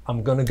said,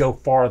 I'm going to go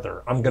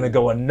farther. I'm going to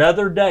go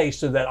another day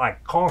so that I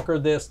conquer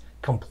this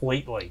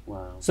completely.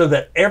 So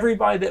that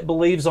everybody that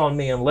believes on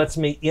me and lets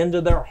me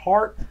into their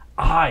heart,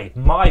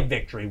 my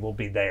victory will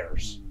be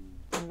theirs.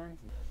 Amen.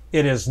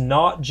 It is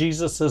not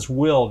Jesus'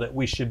 will that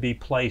we should be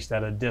placed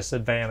at a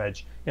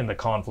disadvantage in the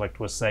conflict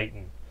with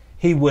Satan.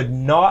 He would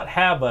not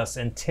have us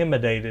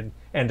intimidated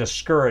and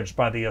discouraged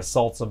by the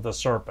assaults of the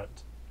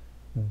serpent.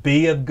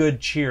 Be of good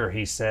cheer,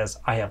 he says,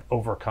 I have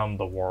overcome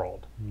the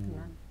world.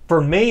 Yeah.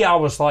 For me, I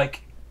was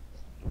like,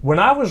 when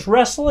I was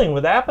wrestling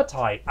with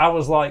appetite, I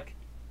was like,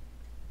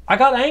 I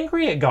got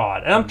angry at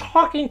God. And I'm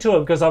talking to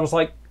him because I was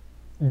like,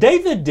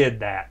 David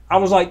did that. I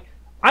was like,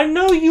 I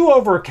know you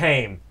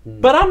overcame,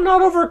 but I'm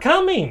not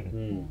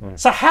overcoming.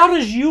 So how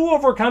does you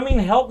overcoming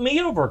help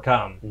me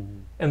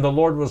overcome? And the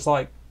Lord was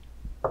like,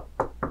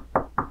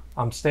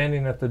 I'm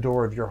standing at the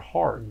door of your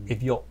heart.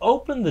 If you'll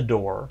open the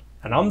door,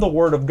 and I'm the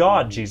Word of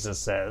God, Jesus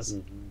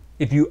says,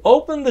 if you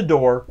open the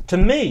door to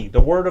me, the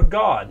Word of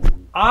God,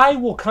 I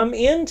will come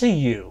into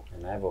you.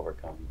 And I've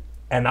overcome.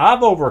 And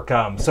I've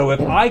overcome. So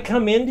if I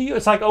come into you,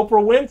 it's like Oprah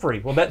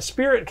Winfrey. Well, that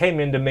Spirit came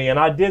into me and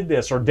I did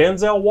this. Or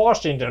Denzel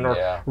Washington,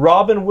 or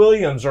Robin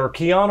Williams, or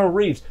Keanu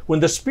Reeves. When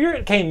the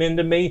Spirit came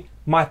into me,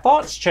 my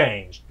thoughts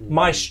changed.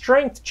 My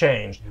strength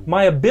changed.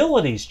 My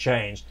abilities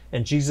changed.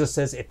 And Jesus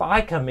says, if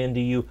I come into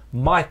you,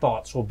 my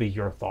thoughts will be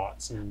your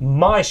thoughts.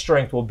 My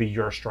strength will be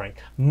your strength.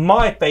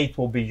 My faith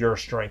will be your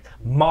strength.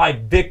 My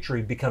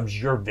victory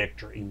becomes your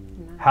victory.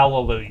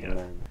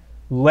 Hallelujah.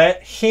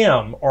 Let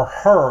him or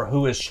her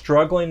who is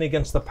struggling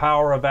against the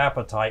power of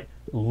appetite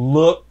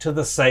look to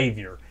the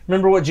Savior.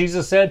 Remember what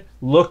Jesus said?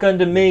 Look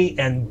unto me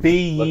and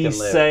be ye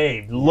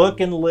saved. Look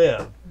and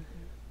live.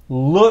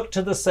 Look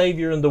to the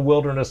Savior in the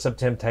wilderness of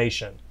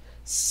temptation.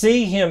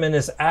 See him in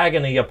his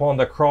agony upon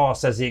the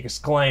cross as he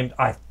exclaimed,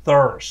 I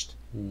thirst.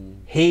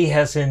 He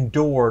has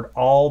endured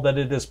all that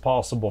it is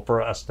possible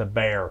for us to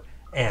bear,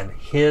 and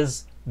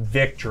his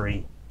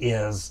victory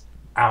is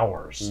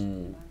ours.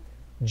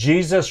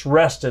 Jesus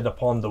rested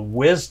upon the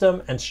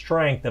wisdom and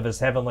strength of his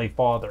heavenly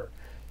Father.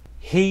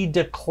 He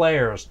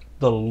declares,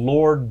 the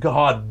Lord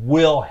God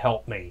will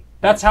help me.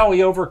 That's how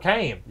he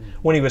overcame.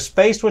 When he was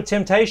faced with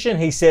temptation,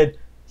 he said,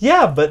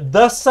 yeah, but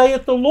thus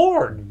saith the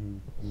Lord.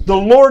 The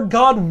Lord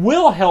God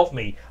will help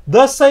me.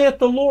 Thus saith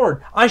the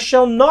Lord, I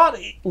shall not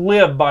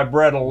live by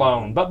bread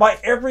alone, but by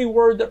every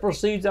word that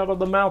proceeds out of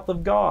the mouth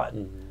of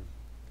God.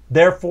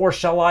 Therefore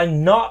shall I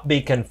not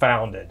be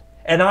confounded.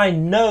 And I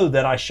know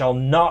that I shall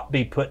not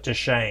be put to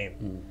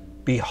shame.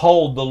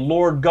 Behold, the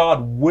Lord God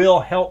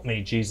will help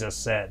me, Jesus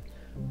said.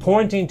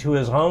 Pointing to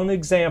his own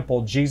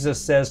example, Jesus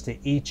says to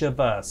each of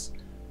us,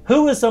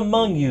 who is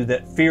among you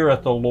that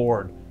feareth the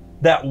Lord,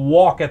 that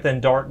walketh in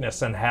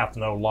darkness and hath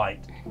no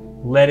light?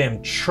 Let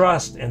him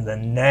trust in the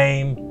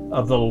name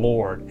of the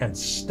Lord and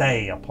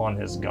stay upon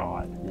his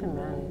God.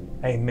 Amen.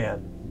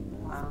 Amen.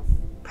 Wow.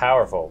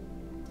 Powerful.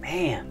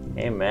 Man.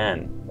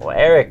 Amen. Well,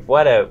 Eric,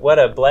 what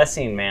a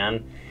blessing,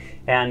 man.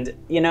 And,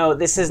 you know,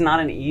 this is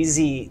not an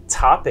easy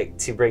topic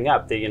to bring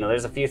up. You know,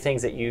 there's a few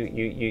things that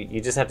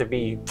you just have to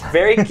be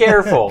very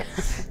careful.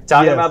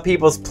 Talking about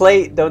people's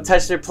plate, don't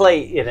touch their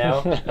plate, you know.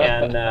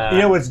 And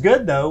you know what's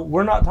good, though?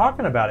 We're not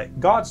talking about it.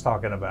 God's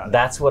talking about it.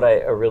 That's what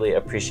I really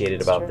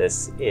appreciated about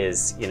this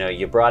is, you know,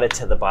 you brought it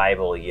to the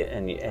Bible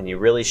and you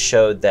really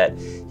showed that,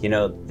 you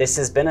know, this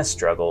has been a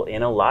struggle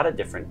in a lot of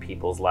different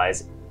people's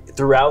lives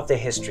throughout the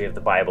history of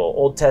the Bible,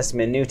 Old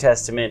Testament, New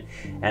Testament,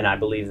 and I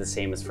believe the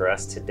same is for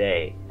us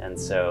today. And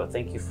so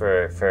thank you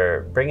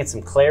for bringing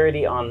some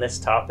clarity on this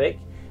topic.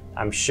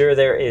 I'm sure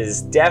there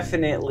is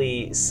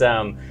definitely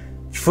some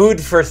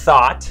food for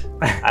thought.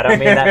 I don't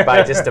mean that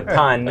by just a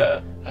pun,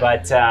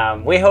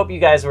 but we hope you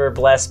guys were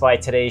blessed by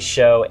today's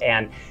show,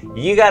 and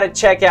you got to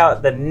check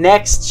out the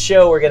next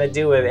show we're going to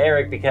do with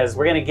Eric, because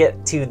we're going to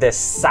get to the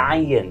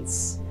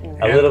science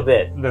a little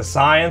bit. The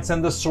science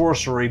and the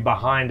sorcery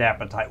behind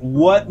appetite.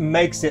 What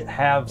makes it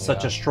have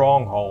such a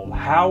stronghold?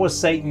 How is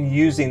Satan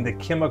using the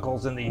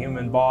chemicals in the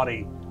human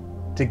body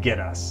to get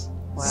us?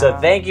 Wow. So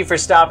thank you for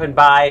stopping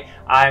by.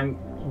 I'm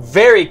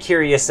very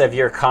curious of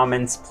your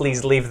comments.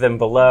 Please leave them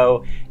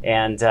below.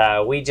 And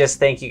we just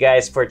thank you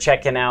guys for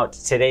checking out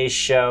today's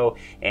show.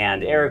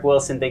 And Eric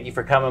Wilson, thank you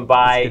for coming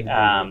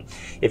by.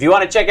 If you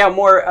want to check out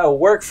more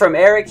work from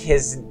Eric,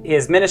 his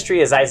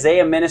ministry is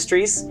Isaiah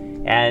Ministries.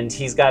 And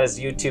he's got his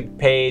YouTube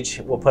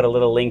page. We'll put a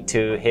little link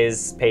to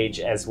his page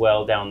as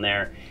well down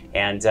there.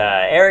 And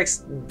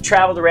Eric's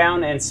traveled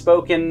around and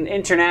spoken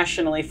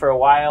internationally for a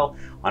while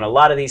on a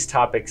lot of these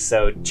topics.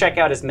 So check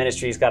out his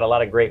ministry. He's got a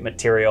lot of great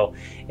material.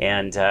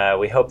 And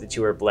we hope that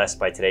you were blessed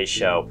by today's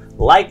show.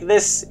 Like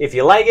this. If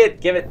you like it,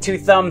 give it 2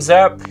 thumbs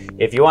up.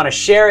 If you want to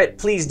share it,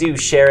 please do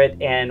share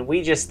it. And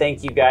we just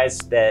thank you guys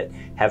that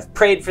have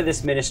prayed for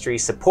this ministry,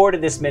 supported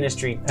this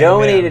ministry,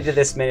 donated to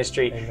this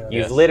ministry. Amen.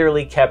 You've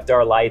literally kept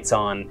our lights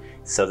on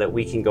so that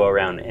we can go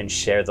around and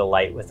share the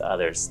light with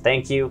others.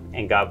 Thank you,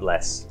 and God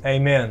bless.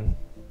 Amen.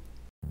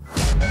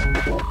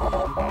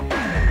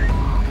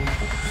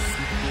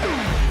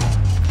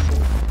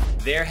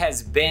 There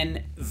has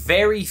been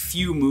very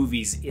few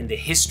movies in the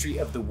history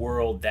of the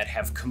world that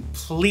have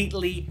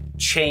completely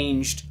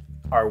changed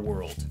our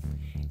world.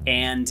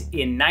 And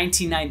in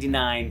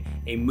 1999,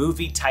 a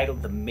movie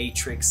titled The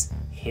Matrix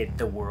hit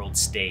the world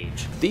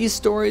stage. These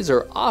stories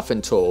are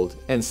often told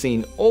and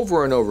seen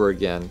over and over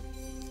again.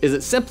 Is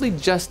it simply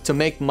just to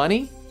make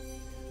money?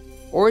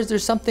 Or is there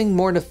something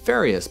more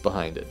nefarious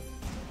behind it?